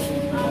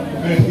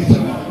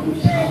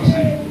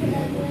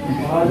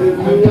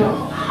 Alléluia.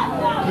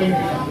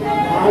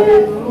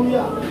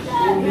 Alléluia.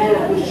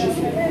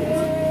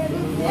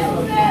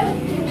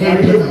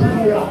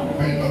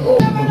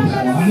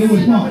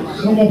 Malheureusement,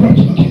 c'est mon peuple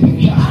qui m'a quitté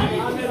déjà.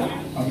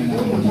 Amen.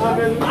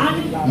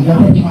 Mon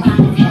peuple qui m'a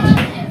quitté déjà.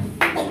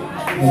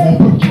 Mon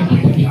peuple qui m'a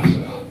quitté déjà.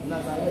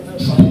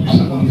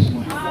 100%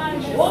 modestement.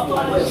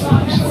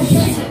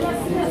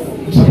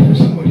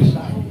 100%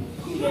 modestement.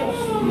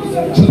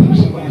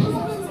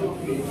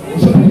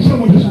 100%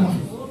 modestement.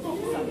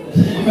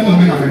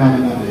 Amen.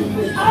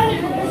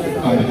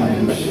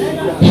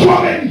 Sois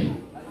béni.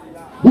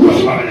 Ou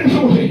sois béni,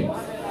 sois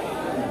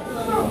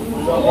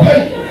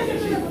Hey!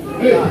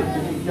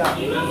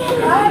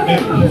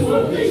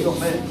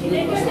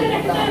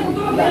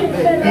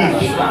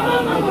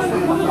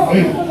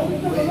 Hey!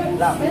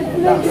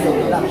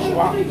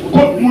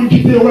 Quand mon qui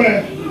te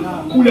ouais,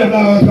 couler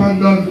dans la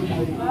tendon,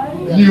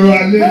 il va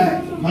aller,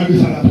 malgré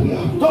ça la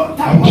prière.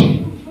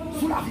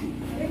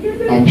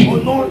 Au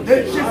nom de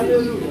Jésus.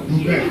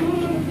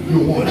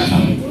 Nous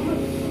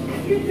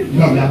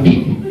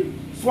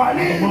sois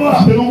libre.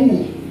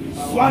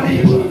 Sois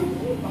libre.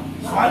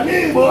 Sois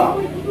libre.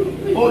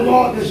 Au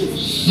nom de Jésus.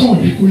 Son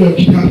du couleur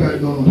qui travaille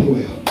dans notre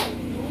frère.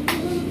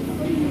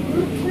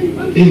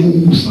 Et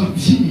vous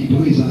sentez la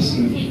présence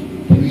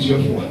plusieurs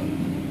fois.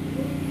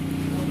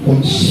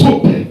 On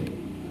saute.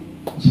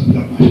 On saute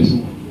la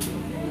maison.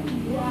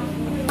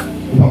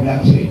 On va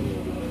regarder.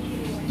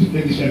 Toute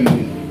l'église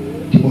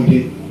qui vont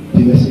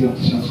déverser en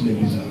conscience sur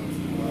l'église.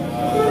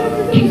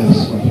 Qui a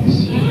soif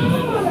ici.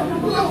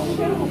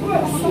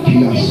 Qui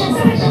a soif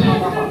ici.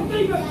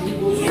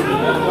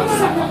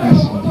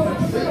 Merci.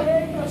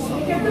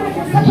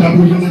 Nous avons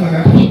besoin de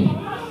bagages cachés.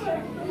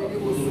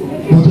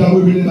 Nous avons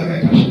besoin de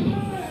bagages cachés.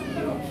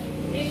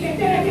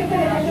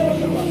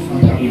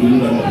 Nous avons besoin de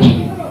bagages cachés.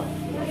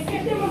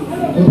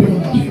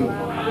 Complément Dieu.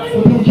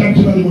 Complément qui a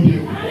besoin de mon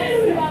Dieu.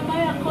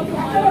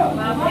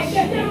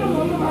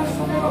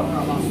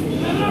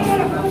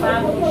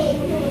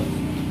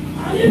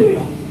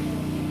 Alléluia.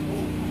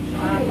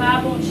 Papa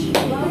bon Dieu.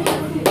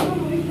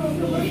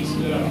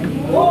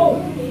 Oh.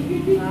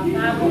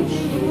 Papa bon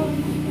Dieu.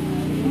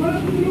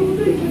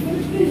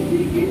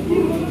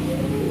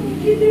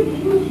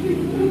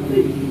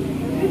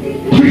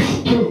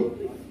 Christ,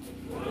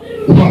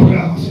 on va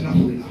pas avancer la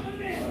foule là.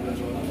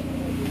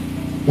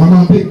 On a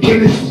demandé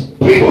quel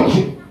esprit bon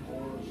Dieu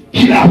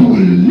qui a pour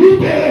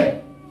libérer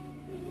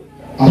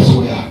à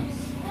Soya.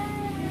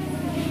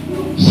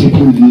 C'est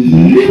pour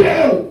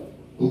libérer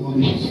au nom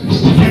de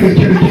Jésus-Christ.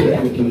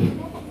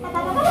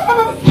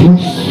 Vous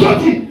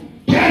sortez,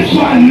 qu'elle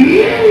soit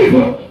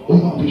libre au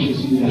nom de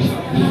Jésus de Nazareth.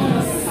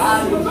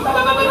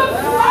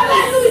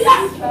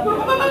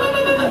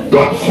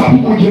 God ça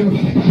mon Dieu nous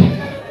fait.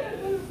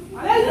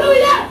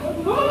 Alléluia.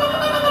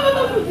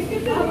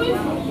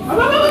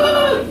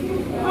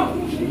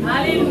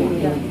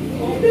 Alléluia.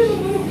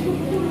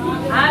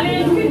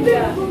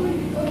 Alléluia.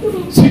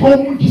 C'est bon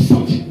monde qui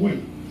sentit, oui.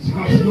 C'est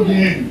pas si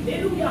bien.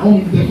 On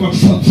des fois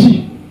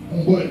senti,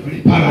 on va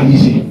être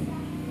paralysé.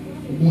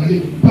 On va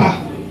aller pas.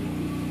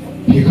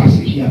 Puis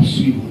cassé qui a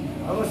suivi.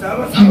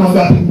 Qui m'a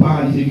battu pour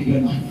paralyser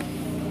également.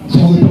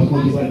 Son réponse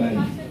qu'on dit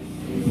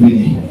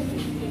venez.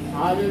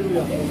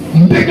 Alléluia.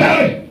 Nous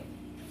déclarons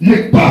les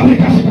pas de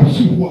cassé comme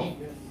sur moi.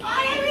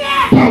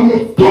 Par le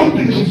corps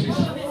de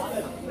Jésus-Christ.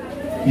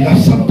 Il a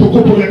senti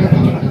pour les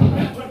catapultes.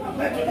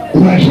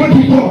 On a joué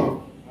du corps.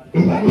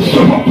 On a le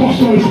second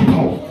portion de ce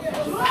corps.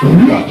 On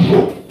lui a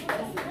trop.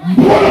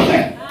 Prononcé.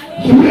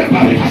 Je voulais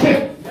pas dépasser.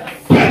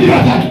 Perdu la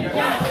bataille.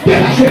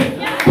 Dépassé.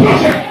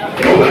 Prononcé.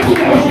 Et on va tout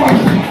recevoir.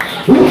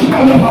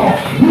 Recevoir la parole.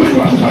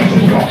 Recevoir ce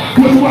Seigneur.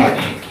 Recevoir.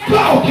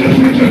 Pas aucun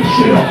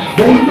Seigneur.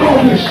 Au nom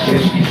de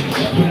Jésus-Christ.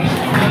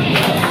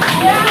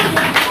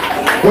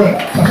 Ouais,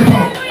 ça c'est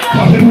pas.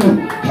 Ça c'est vous.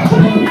 Ça c'est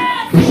vous.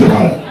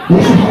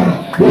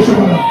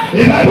 Recevoir.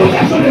 Et la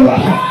négociation de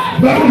l'argent.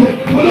 Pendant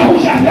que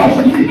vous avez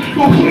enseigné,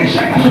 vous pouvez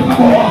chacun se faire.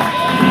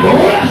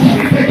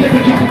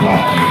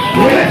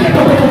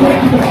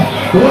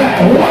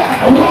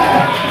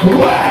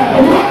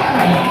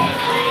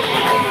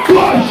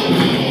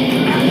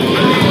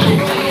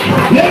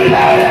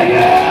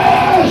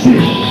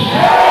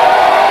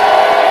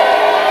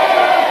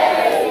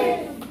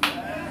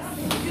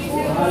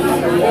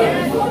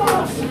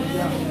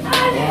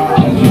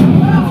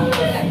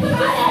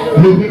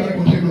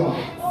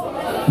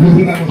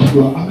 Levez la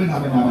gloire. Amen.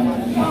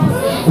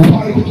 On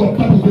va écouter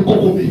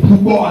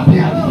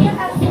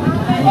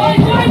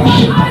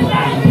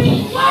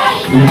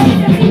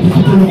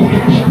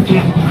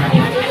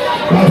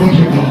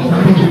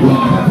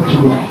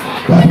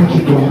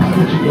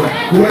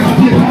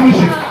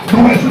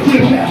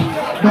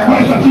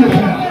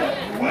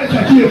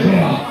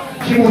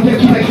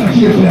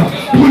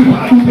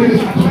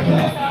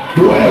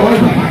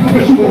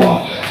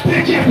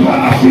T'inquiète pas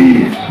ma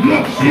fille,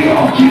 l'option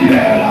qui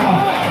libère là,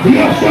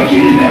 l'option qui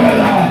libère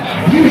là,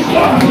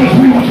 l'histoire de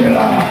Dieu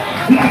là,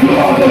 la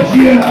gloire de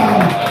Dieu là,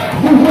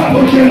 pouvoir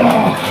de Dieu là,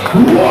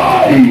 oui,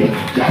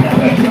 j'ai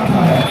appris sur la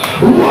table,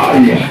 oui,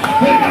 j'ai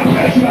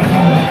appris sur la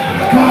table,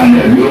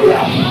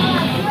 alléluia.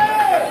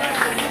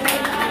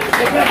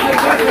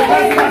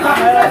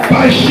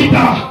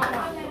 Baïchita,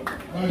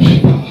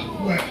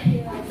 ouais.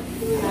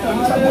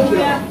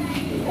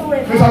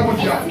 Fais ça comme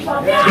ça.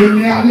 Et il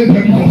y a des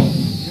divorces.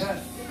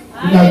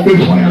 Il a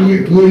besoin de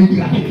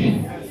réhydrater.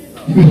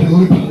 Il a besoin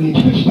de reparler.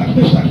 Il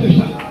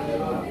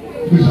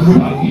besoin de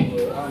reparler.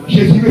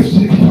 Jésus me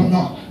dit que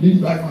non, il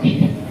va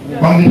manger.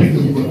 Parlez de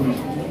l'eau.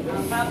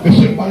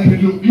 Monsieur, parlez de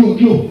l'eau. L'eau.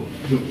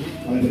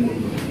 Parlez de l'eau.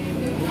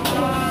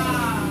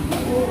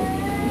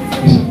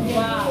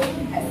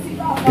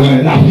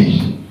 Ouais, la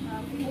vie.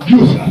 Dieu,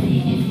 c'est la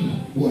vie.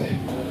 Ouais.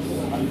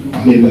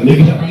 Alléluia.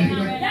 L'église a parlé.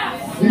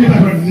 L'église a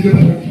parlé. L'église a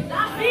parlé.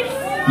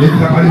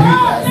 L'église a parlé.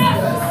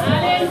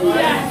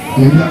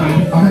 L'église a parlé.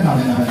 Amen,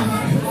 amen, amen.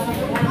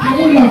 Il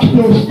y a des gens qui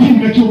sont hostiles,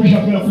 mais qui sont obligés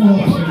de faire la couleur.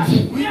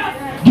 Il y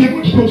a des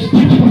gens qui sont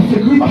hostiles, qui pensent que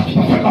c'est parce qu'il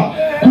va faire là.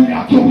 Il y a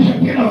qui sont obligés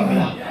de faire là.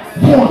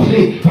 Pour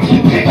entrer, parce que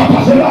très qu'à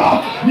passer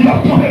là, il va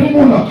prendre tout le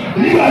monde.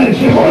 Il va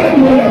laisser voler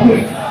le monde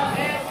après.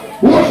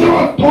 Où est-ce que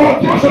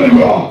tu vas sur les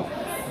gloires?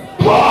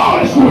 Oh,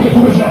 est-ce que vous faites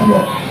trouver ça?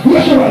 Où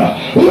est-ce que voilà?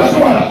 Où est-ce que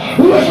voilà?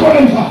 Où est-ce que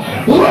voilà?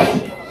 Où est-ce que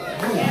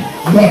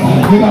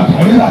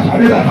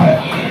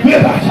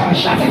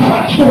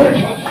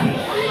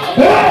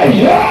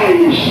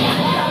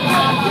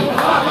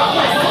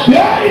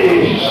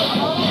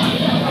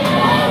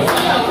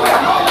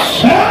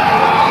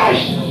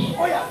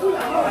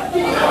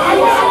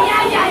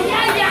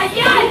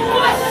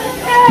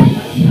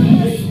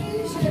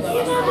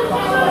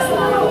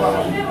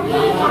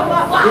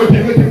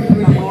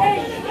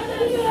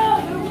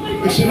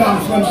c'est là,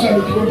 frère, ça, qui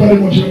va parler,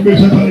 mon Dieu, mais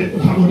j'attendais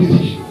pour faire mon désir.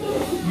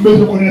 Mais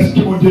je connais ce que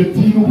mon Dieu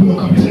dit, nous pouvons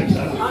camper comme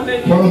ça.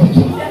 Voilà tout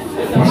ça.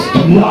 Parce que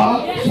là,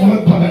 son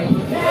même pas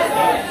d'accord.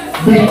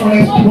 Mais je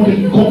connais ce que mon Dieu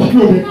dit,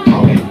 continue de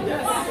camper.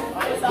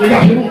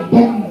 Regardez-nous,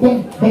 bon,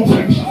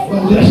 frère, ça, bon,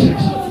 laisse ça.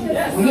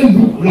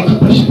 Allez-nous, la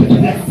capacité de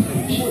l'air.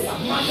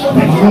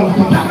 Mais alors,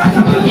 la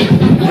capacité de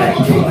l'air.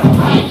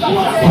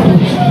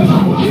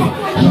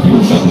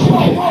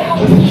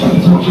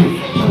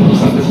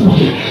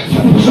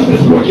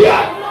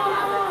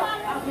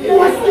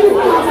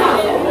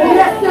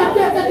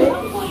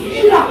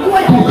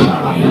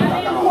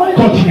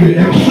 Continuez, et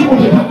si on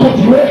devait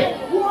continuer,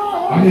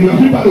 allez, la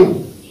vie par l'eau.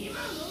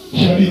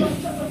 Chérie.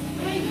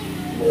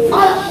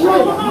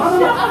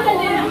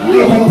 Nous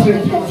allons commencer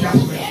avec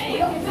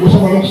vous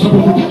sommes alors sur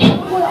prophétique.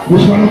 Vous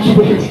sommes alors sur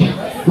prophétique.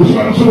 Vous sommes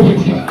alors sur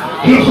prophétique.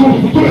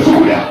 Tous les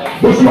secondaires.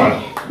 Vous sommes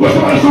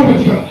alors sur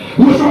prophétique.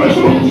 Vous sommes alors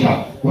sur prophétique.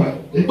 Ouais.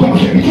 Et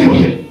commencez, mettez vos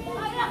pieds.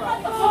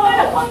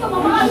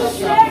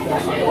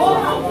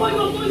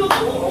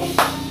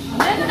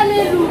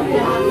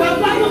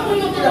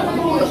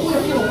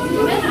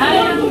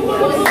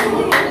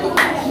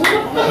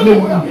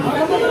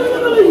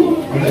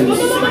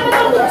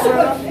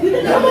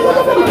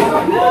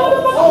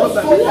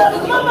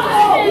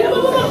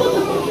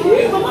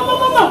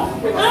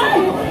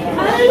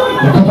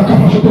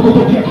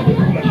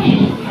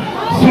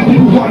 Sentez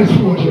pouvoir l'esprit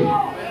de Dieu.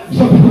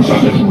 Sentez pouvoir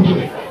l'esprit de Dieu.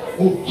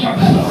 Oh,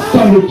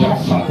 Satan,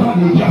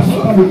 le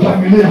diable,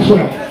 mêlé à soi.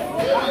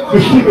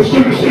 Monsieur.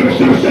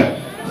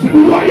 C'est le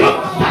royaume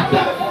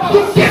Satan.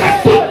 Tout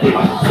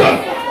dimension,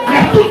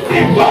 mais tout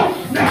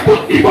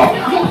niveau,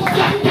 nous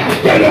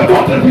s'attacher le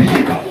monde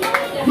visible.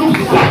 Nous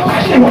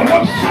s'attacher au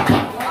royaume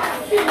Satan.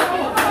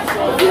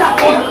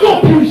 Au nom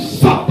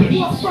puissant de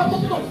Jésus.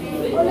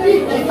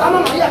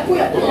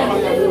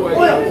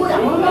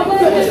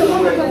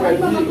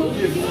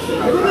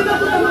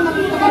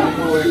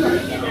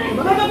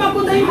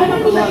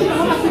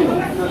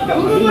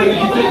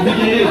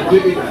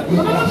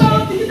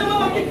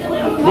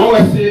 Moi,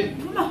 c'est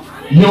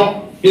un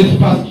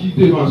espace qui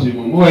est devant chez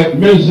moi. Moi,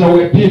 même si j'ai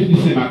bien fini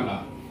ces marques là.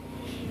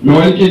 Mais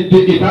il y a 2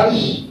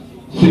 étages.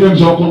 C'est même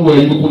genre comme moi,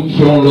 il faut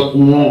faire l'autre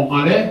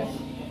en l'air.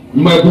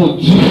 Moi, bon,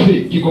 du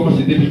fait qui commence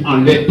depuis en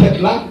l'air tête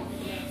là.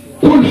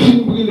 Pour le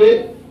film brûler,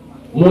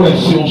 moi,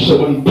 c'est un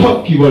second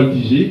pop qui va le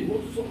dire.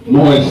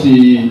 Moi,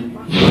 c'est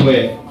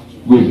frère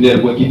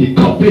Revenel qui était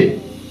campé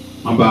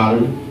en bas.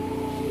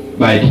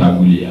 Avec la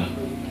boulie.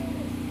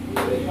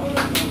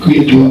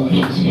 Criez-toi à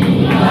Jésus.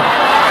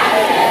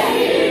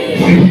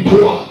 C'est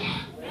victoire.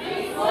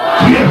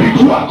 Tu es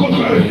victoire contre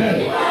le Renmen.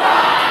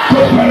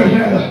 Contre le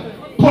Renmen.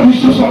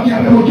 Production sortie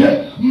avec mon Dieu.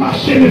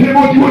 Marchez,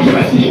 levez-moi, dis mon Dieu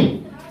merci.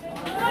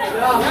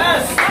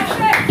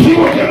 Dis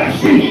mon Dieu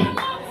merci.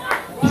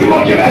 Dis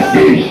mon Dieu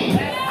merci.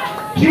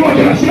 Dis mon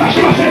Dieu merci.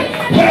 Marchez.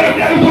 Fais le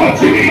bien de toi,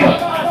 timide.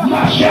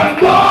 Marchez en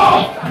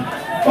dehors.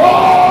 Oh!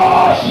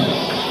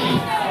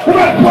 Vous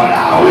êtes pas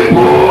là, oui,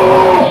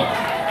 pour.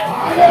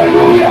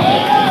 Alléluia.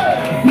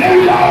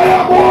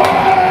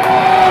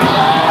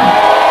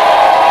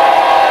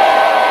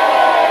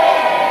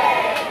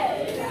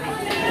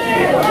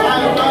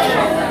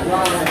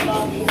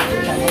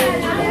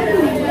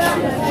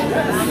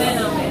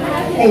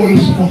 Oh,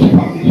 laisse-moi te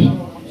parler.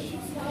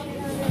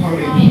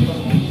 Parlez.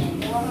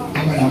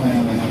 Amen, amen,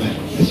 amen, amen.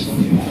 Laisse-moi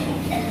te parler.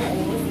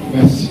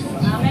 Merci.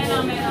 Amen,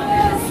 amen,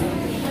 amen.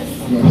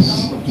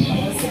 Merci.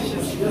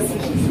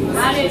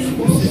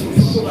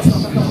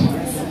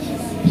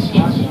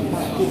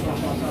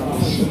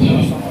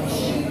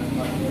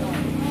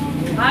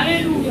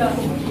 Alléluia.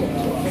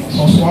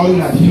 Son soir,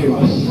 la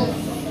différence.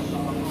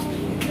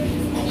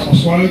 Son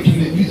soir, que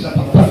l'église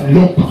attend pas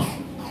longtemps.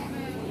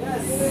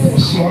 Son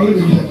soir,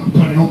 l'église attend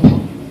pas longtemps.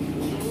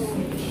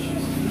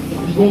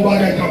 Il va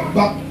battre avec un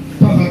bac,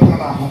 pas un temps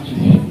à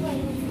rentrer.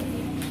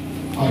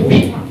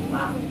 Approchez.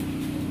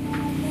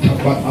 Ça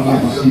bat à la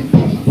rentrer, pas un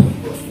temps.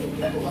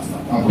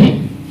 Approchez.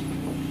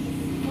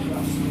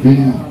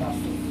 Venez.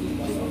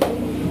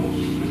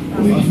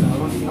 Oui.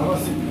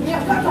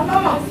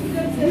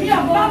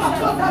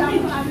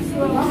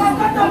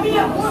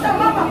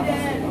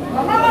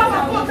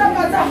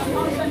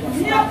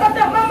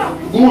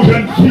 Une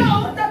jeune fille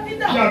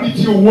qui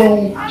habite au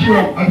Wong, qui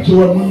habite au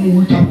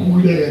Wong, qui a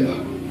couru derrière là.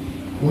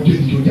 Mon Dieu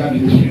dit que regarde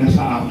les filles,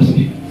 ça a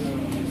avancé.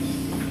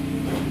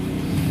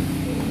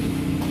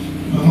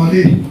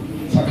 Demandez,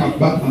 ça va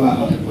battre dans la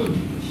rate.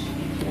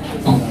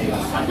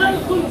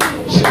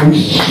 C'est pour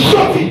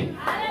sortir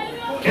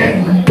et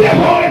nous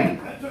dévorer,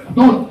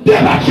 nous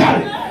débattre,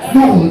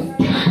 nous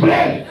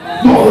trembler,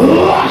 nous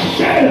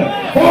lâcher.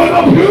 Oh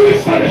non, plus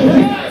ça de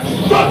Jésus.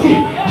 Sorti,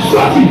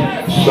 sorti,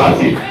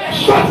 sorti,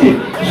 sorti,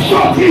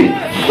 sorti,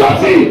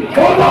 sorti. Au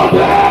nom de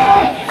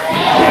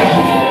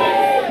Jésus.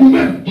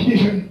 Nous-mêmes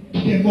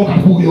qui est mort à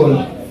courir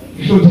là.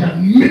 Je dis à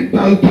mettre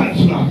dans le pan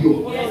sur la vie.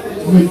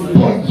 Mettre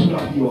pointe sur la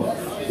vie.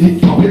 Et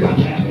tomber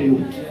bataille avec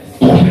eux.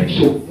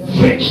 Confection,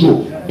 vexo,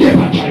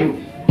 débataille,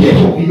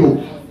 dévorer,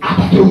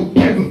 attaquer au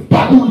thème,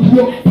 pas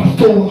courir parce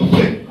qu'on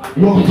fait,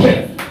 on fait,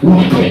 on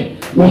fait,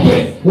 on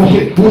fait, on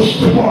fait, on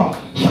se voit.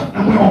 Ça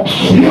n'a pas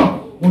client.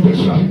 On veut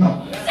sur la vie.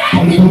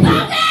 Par le monde,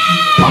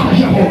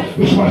 partagez avant,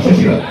 le soir, c'est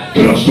que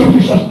notre seule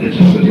puissance de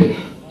Dieu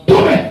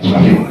tombe sur la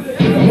vie.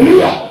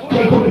 Alléluia. Que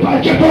le monde n'est pas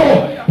inquiétant,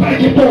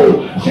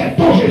 c'est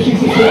ton Jésus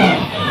ce soir.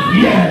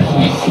 Yes.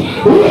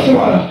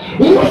 Recevoir,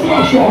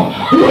 recevoir ça,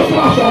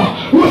 recevoir ça,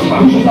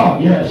 recevoir ça.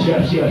 Yes,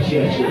 yes, yes, yes,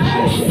 yes,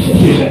 yes,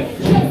 yes.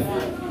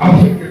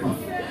 Avec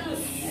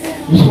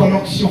nous soyons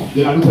l'onction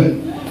de la nouvelle.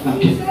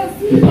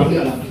 Et parler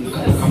à la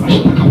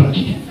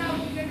qui.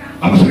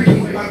 Avec le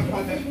monde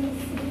est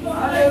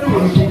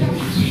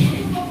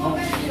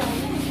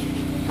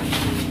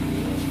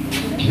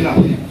qui l'a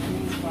fait?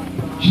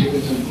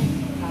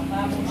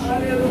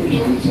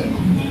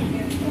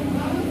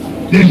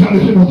 Déjà le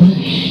fait m'ont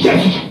dit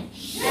Jésus.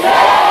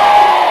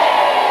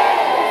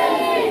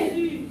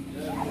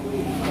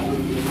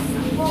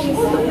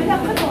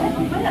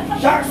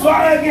 Chaque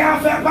soirée qui a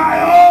fait par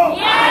eux.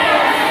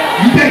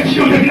 L'idée qui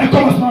ont depuis le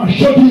commencement,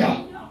 je dis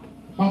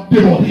en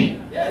débordé.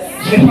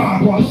 C'est par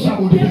rapport à ça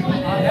mon Dieu.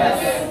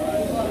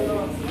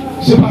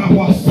 C'est par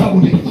rapport à ça mon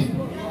Dieu.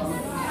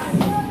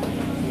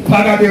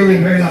 Pas garder le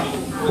réveil là.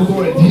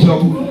 Comment est 10 h.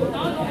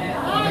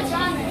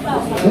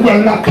 Ou bien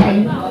la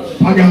caille,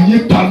 pas gagner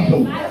tant.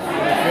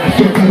 Est-ce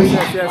que vous connaissez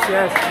ça?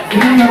 Et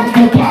nous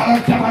n'avons pas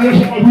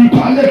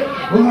parlé,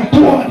 on a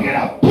tout rentré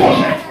la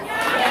pochette.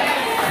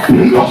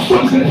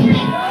 L'orson c'est les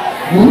fruits.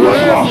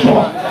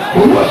 Recevoir.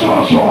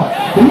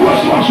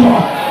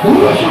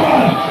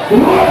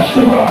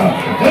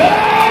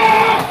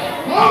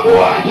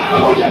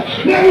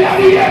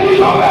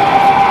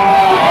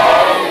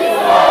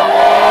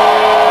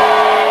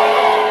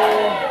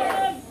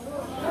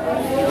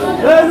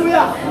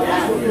 Alléluia.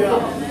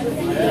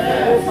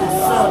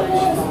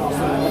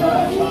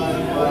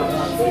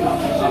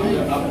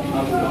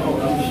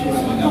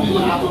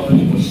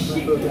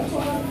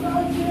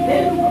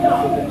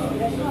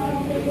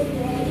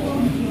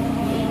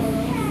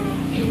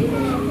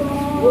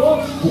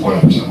 Pourquoi la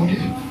puissance de Dieu?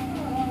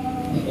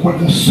 Pourquoi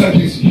mon seul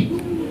Jésus?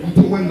 Nous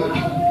pouvons notre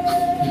Dieu.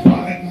 Il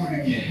paraît de mon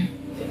lumière.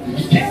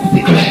 Il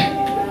est clair.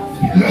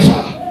 Là, ça,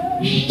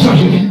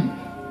 change de vie.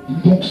 Il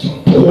donc son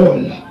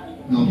drôle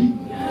dans la vie.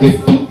 Et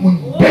tout le monde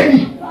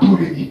bénit pour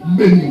bénir.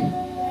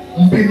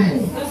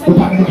 Bénis. Vous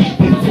parlez de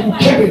l'acheter. C'est vous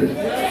qui avez.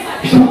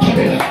 C'est vous qui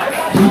avez.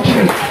 C'est vous qui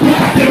avez. Vous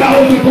sortez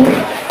là-haut de tomber.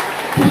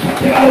 Vous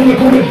sortez là-haut de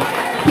tomber.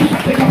 Vous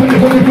sortez capable de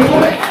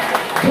tomber.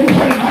 C'est vous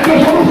faire mal de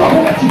son nouveau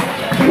converti.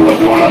 C'est vous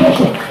recevons la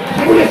notion.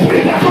 C'est vous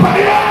l'esprit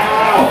d'accompagner.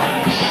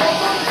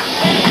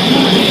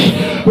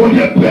 Mon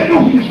Dieu, bénis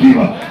nous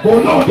vivre. Au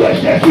nom de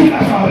Jésus de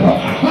Nazareth.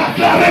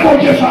 Acclamez mon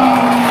Dieu ça.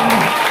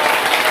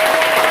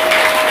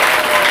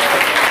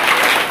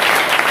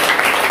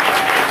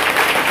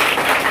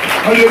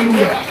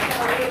 Alléluia.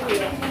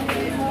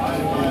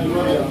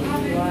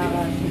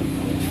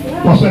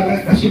 Pasteur,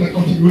 est-ce qu'on va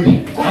continuer?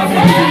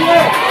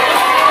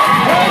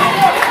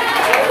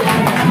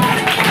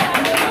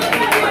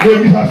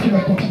 L'église, est-ce qu'il va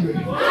continuer?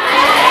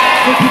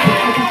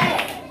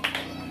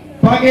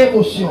 Pas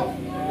d'émotion.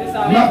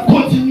 On a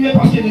continué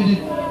parce que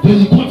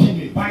Jésus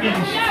continue. Pas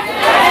d'émotion.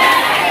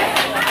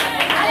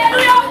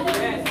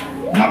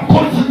 On a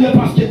continué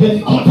parce que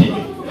Jésus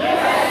continue.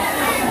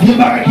 Les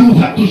bagages qui vous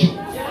faites toujours.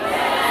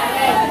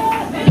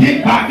 Les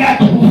bagages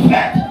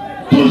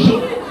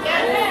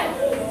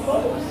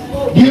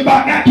Il y a des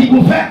bagages qui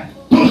vous fait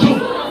toujours.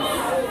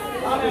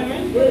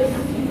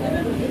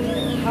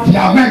 Dis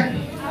Amen.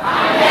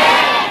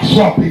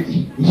 Sois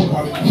béni.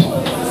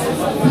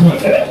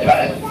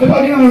 Et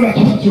pas bien la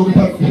question qui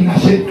est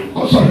financée.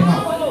 Consolez-moi.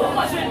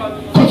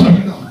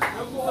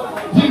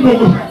 Dis-moi que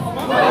vous faites.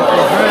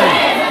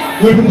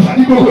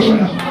 Dis-moi que vous faites.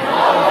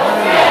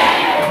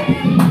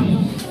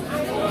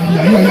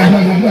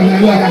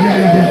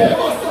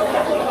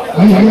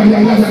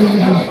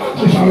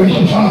 C'est ça, oui,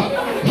 c'est ça.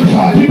 C'est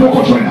ça. Dis-moi que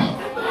vous faites.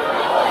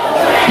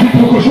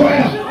 Dis-moi que vous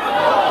faites.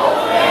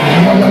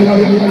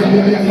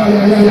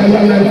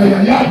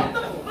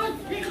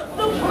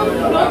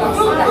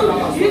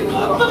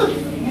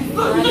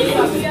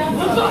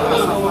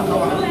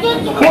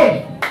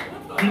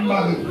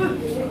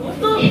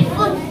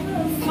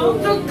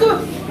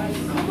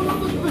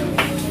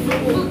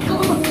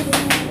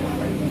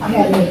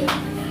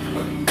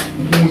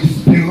 Mon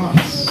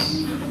espérance,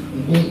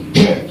 mon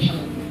cœur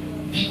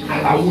qui à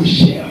la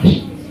recherche,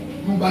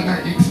 mon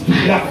bagage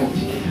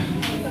extraordinaire.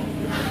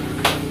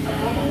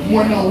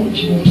 Moi, dans où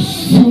qui m'ont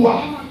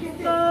soif,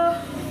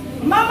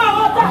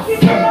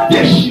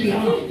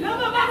 déchirant.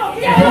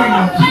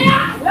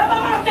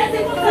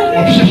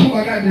 Obsession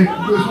bagage de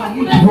besoin,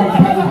 nous qui vont pas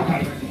de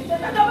bagage.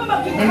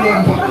 Alors,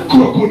 on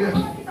va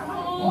reconnaître,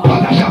 on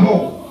partage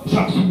avant,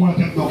 ça se voit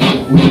maintenant.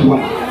 Recevoir,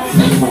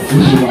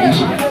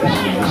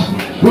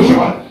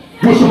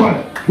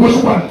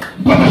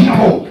 partage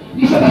avant,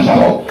 nous sommes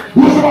avant,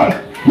 recevoir,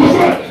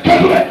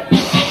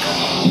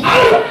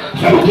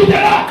 c'est vous qui êtes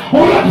là, on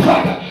l'a tout ça,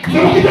 c'est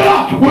vous qui êtes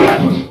là, on l'a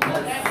tout ça.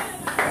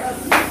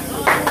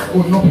 Au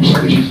nom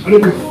puissant de Jésus,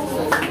 alléluia.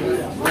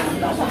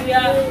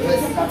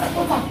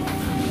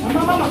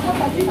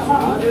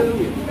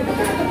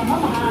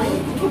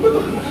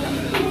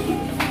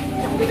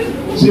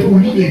 C'est pour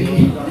libérer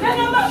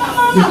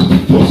de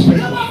toute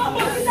prospérité.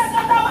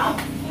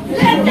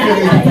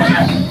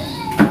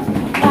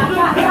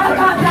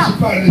 C'est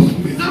pas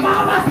l'esprit de Dieu.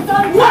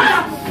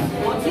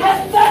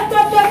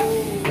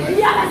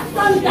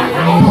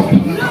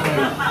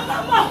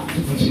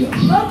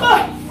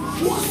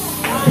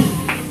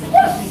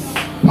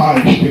 Parle,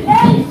 je t'écoute.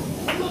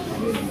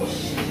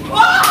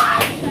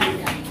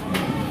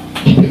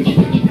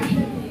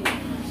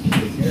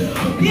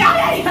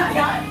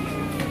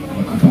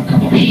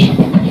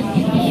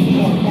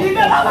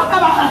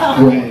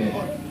 Ouais.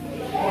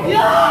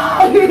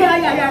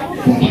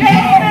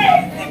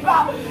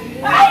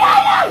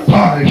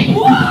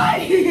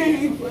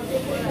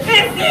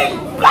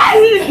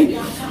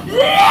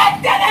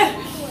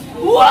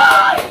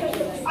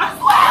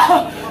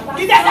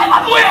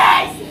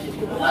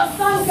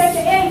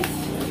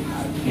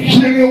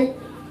 Général,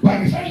 pas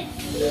message.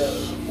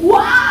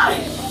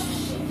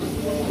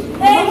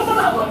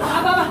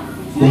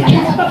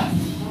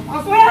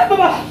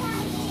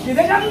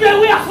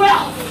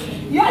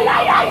 Il y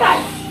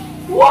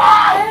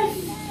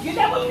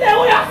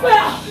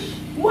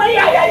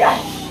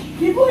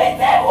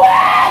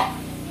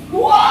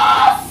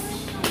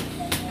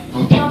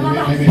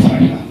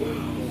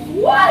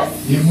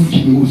a des gens qui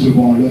nous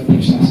recevront leur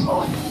puissance,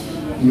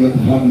 leur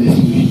femme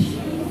l'esprit.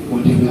 On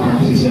devrait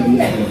commencer à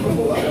servir avec vous.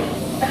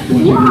 On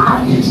devrait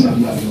commencer à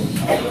servir avec vous.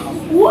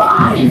 On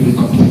devrait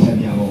commencer à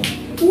servir avec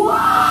vous.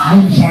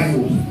 Nous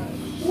savons.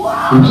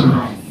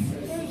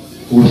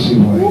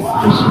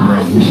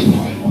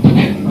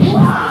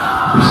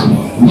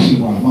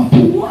 Recevoir,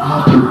 manteau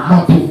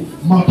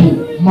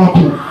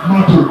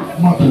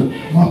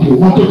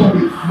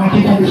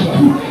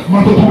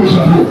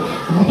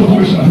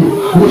tombé sur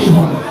vous,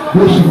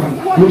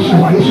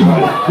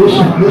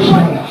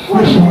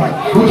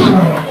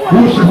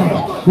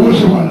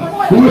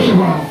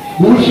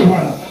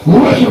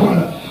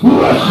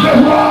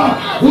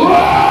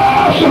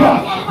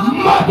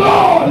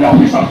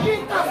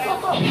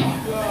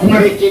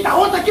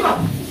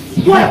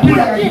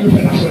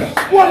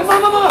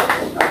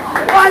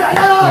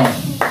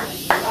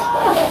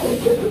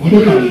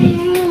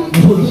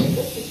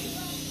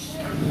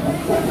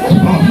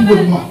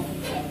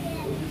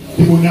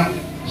 démoniaque,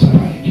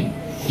 satanique,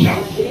 diable,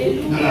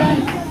 dans la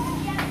vie.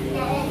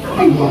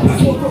 Nous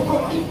attaquons.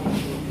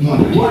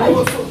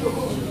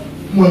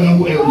 Moi, non,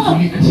 ouais, on se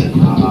dit que c'est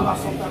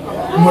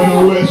moi, non,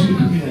 ouais, c'est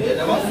criminel.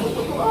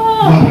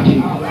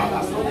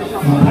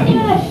 Nous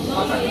attaquons.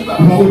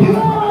 On va ôter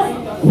là.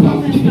 On va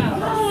ôter.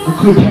 Le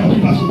chrétien qui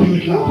passe au milieu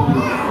de là.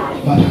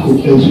 Va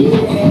attaquer.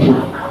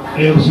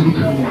 Et on se dit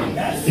criminel.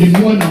 Et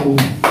moi, non,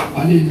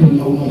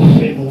 alléluia, on a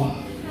fait noir.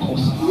 Comme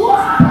ça.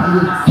 Par le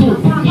feu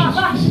de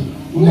Jésus-Christ.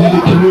 On a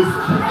dit que le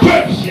feu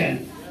du ciel,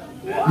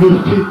 le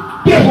feu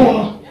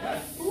dévorant,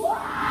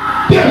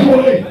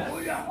 dévoré,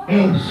 et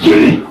on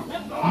s'unit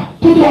à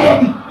tout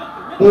royaume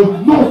au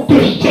nom de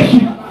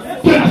Jésus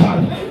de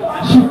Nazareth.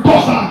 Sous pour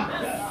ça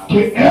que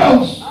elle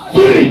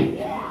s'unit.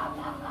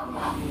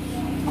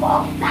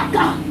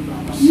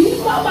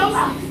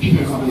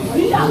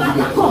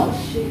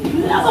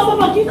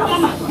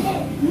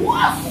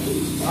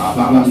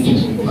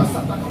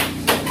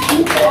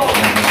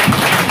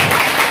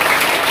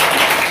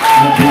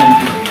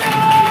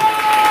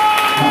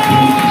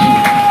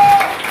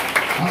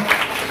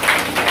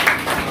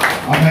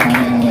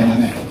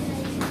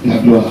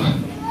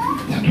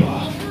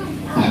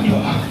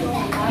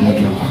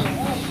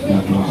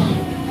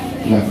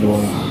 La gloire,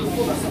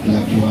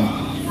 la gloire,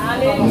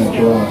 la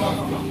gloire,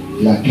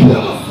 la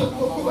gloire.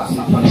 C'est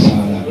pas ça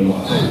la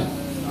gloire.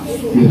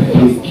 Le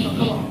feu qui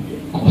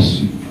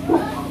consume.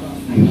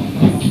 Le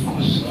feu qui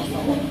consume.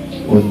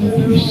 Au nom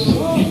de Jésus.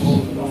 Au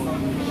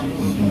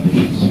nom de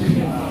Jésus.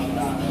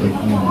 Au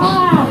nom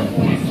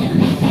de Jésus.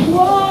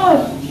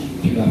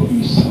 La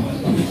puissance.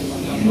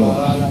 La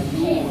gloire.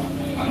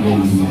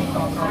 Alléluia.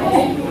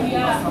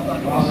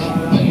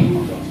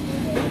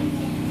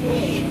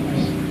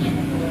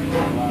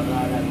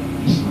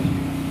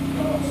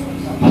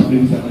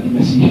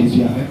 Merci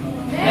Jésus.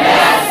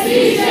 Merci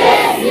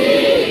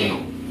Jésus.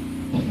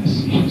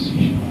 Merci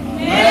Jésus.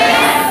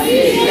 Merci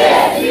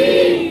Jésus.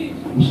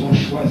 Nous sommes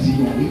choisis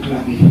à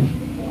réclamer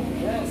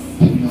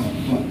un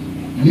enfant.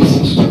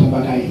 L'essence de ton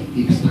bagage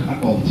est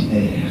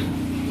extraordinaire.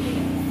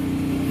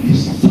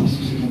 L'essence de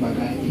ton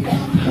bagage est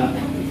extraordinaire.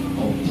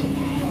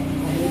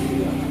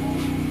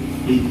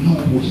 Et non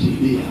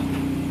procédé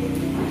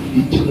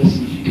est très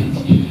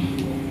significatif.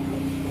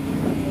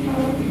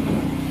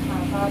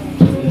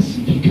 Très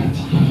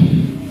significatif.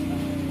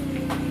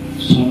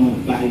 Son nom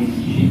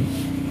baillier.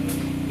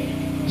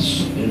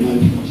 Le nom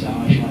est pour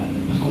s'arranger.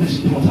 Parce qu'on est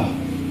sur ça.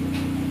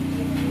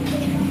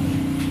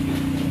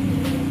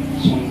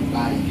 Son nom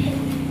baillier.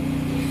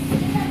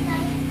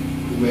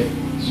 Ouais,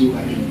 sur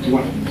la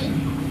droite.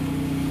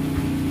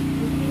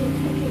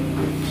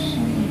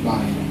 Son nom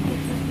baillier.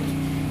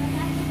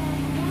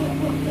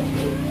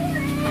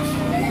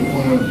 On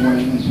le voit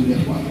sur les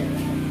fois.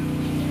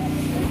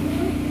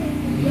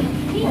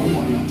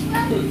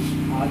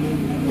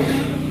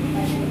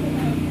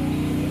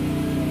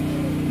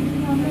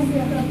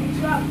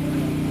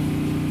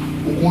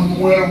 Pourquoi nous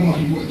voyons un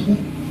tout?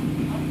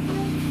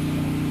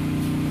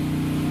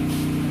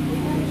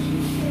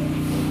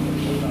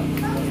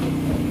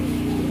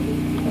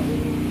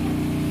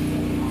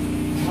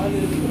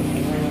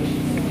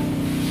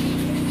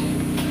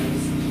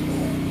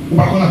 Ou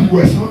pas qu'on a vu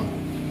ça?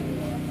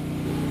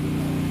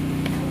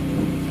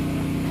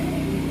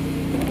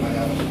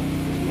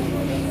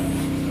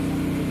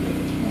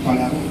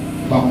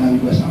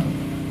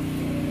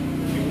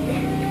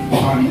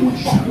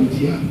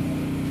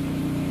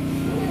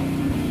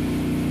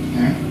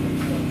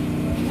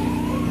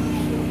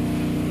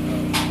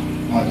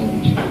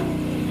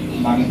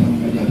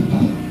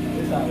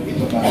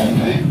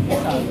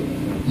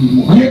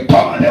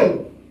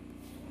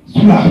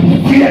 Sous la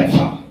rivière,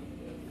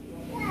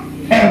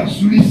 elle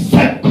sous les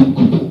 7 coups de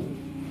couteau,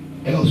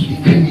 elle sous les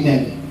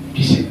criminels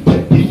qui se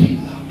tête des filles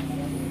là.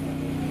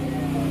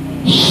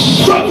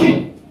 Sorti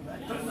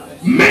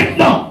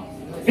maintenant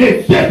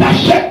et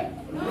détaché,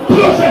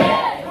 plongé.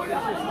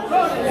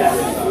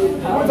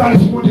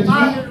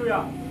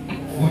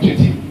 Mon Dieu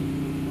dit,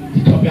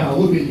 il tombe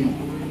en rébellion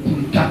pour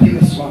lui garder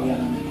le soir à la main.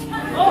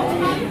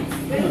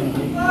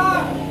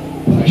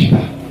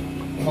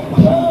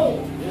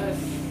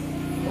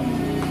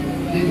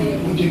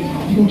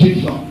 Mon Dieu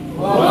vivant.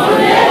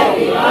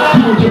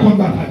 Mon Dieu contre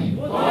bataille.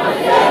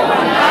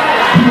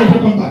 Mon Dieu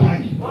contre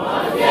bataille.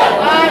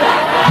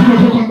 Mon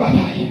Dieu contre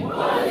bataille.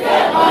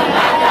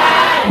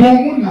 Mon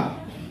monde là.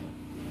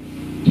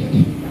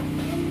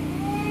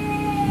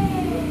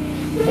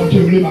 Mon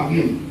Dieu voulait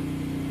marier.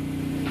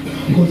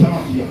 Il comme ça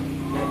dire.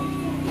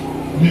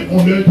 Mais on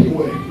a dit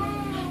ouais.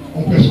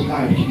 Un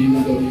personnage qui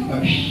vient dans le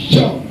papier.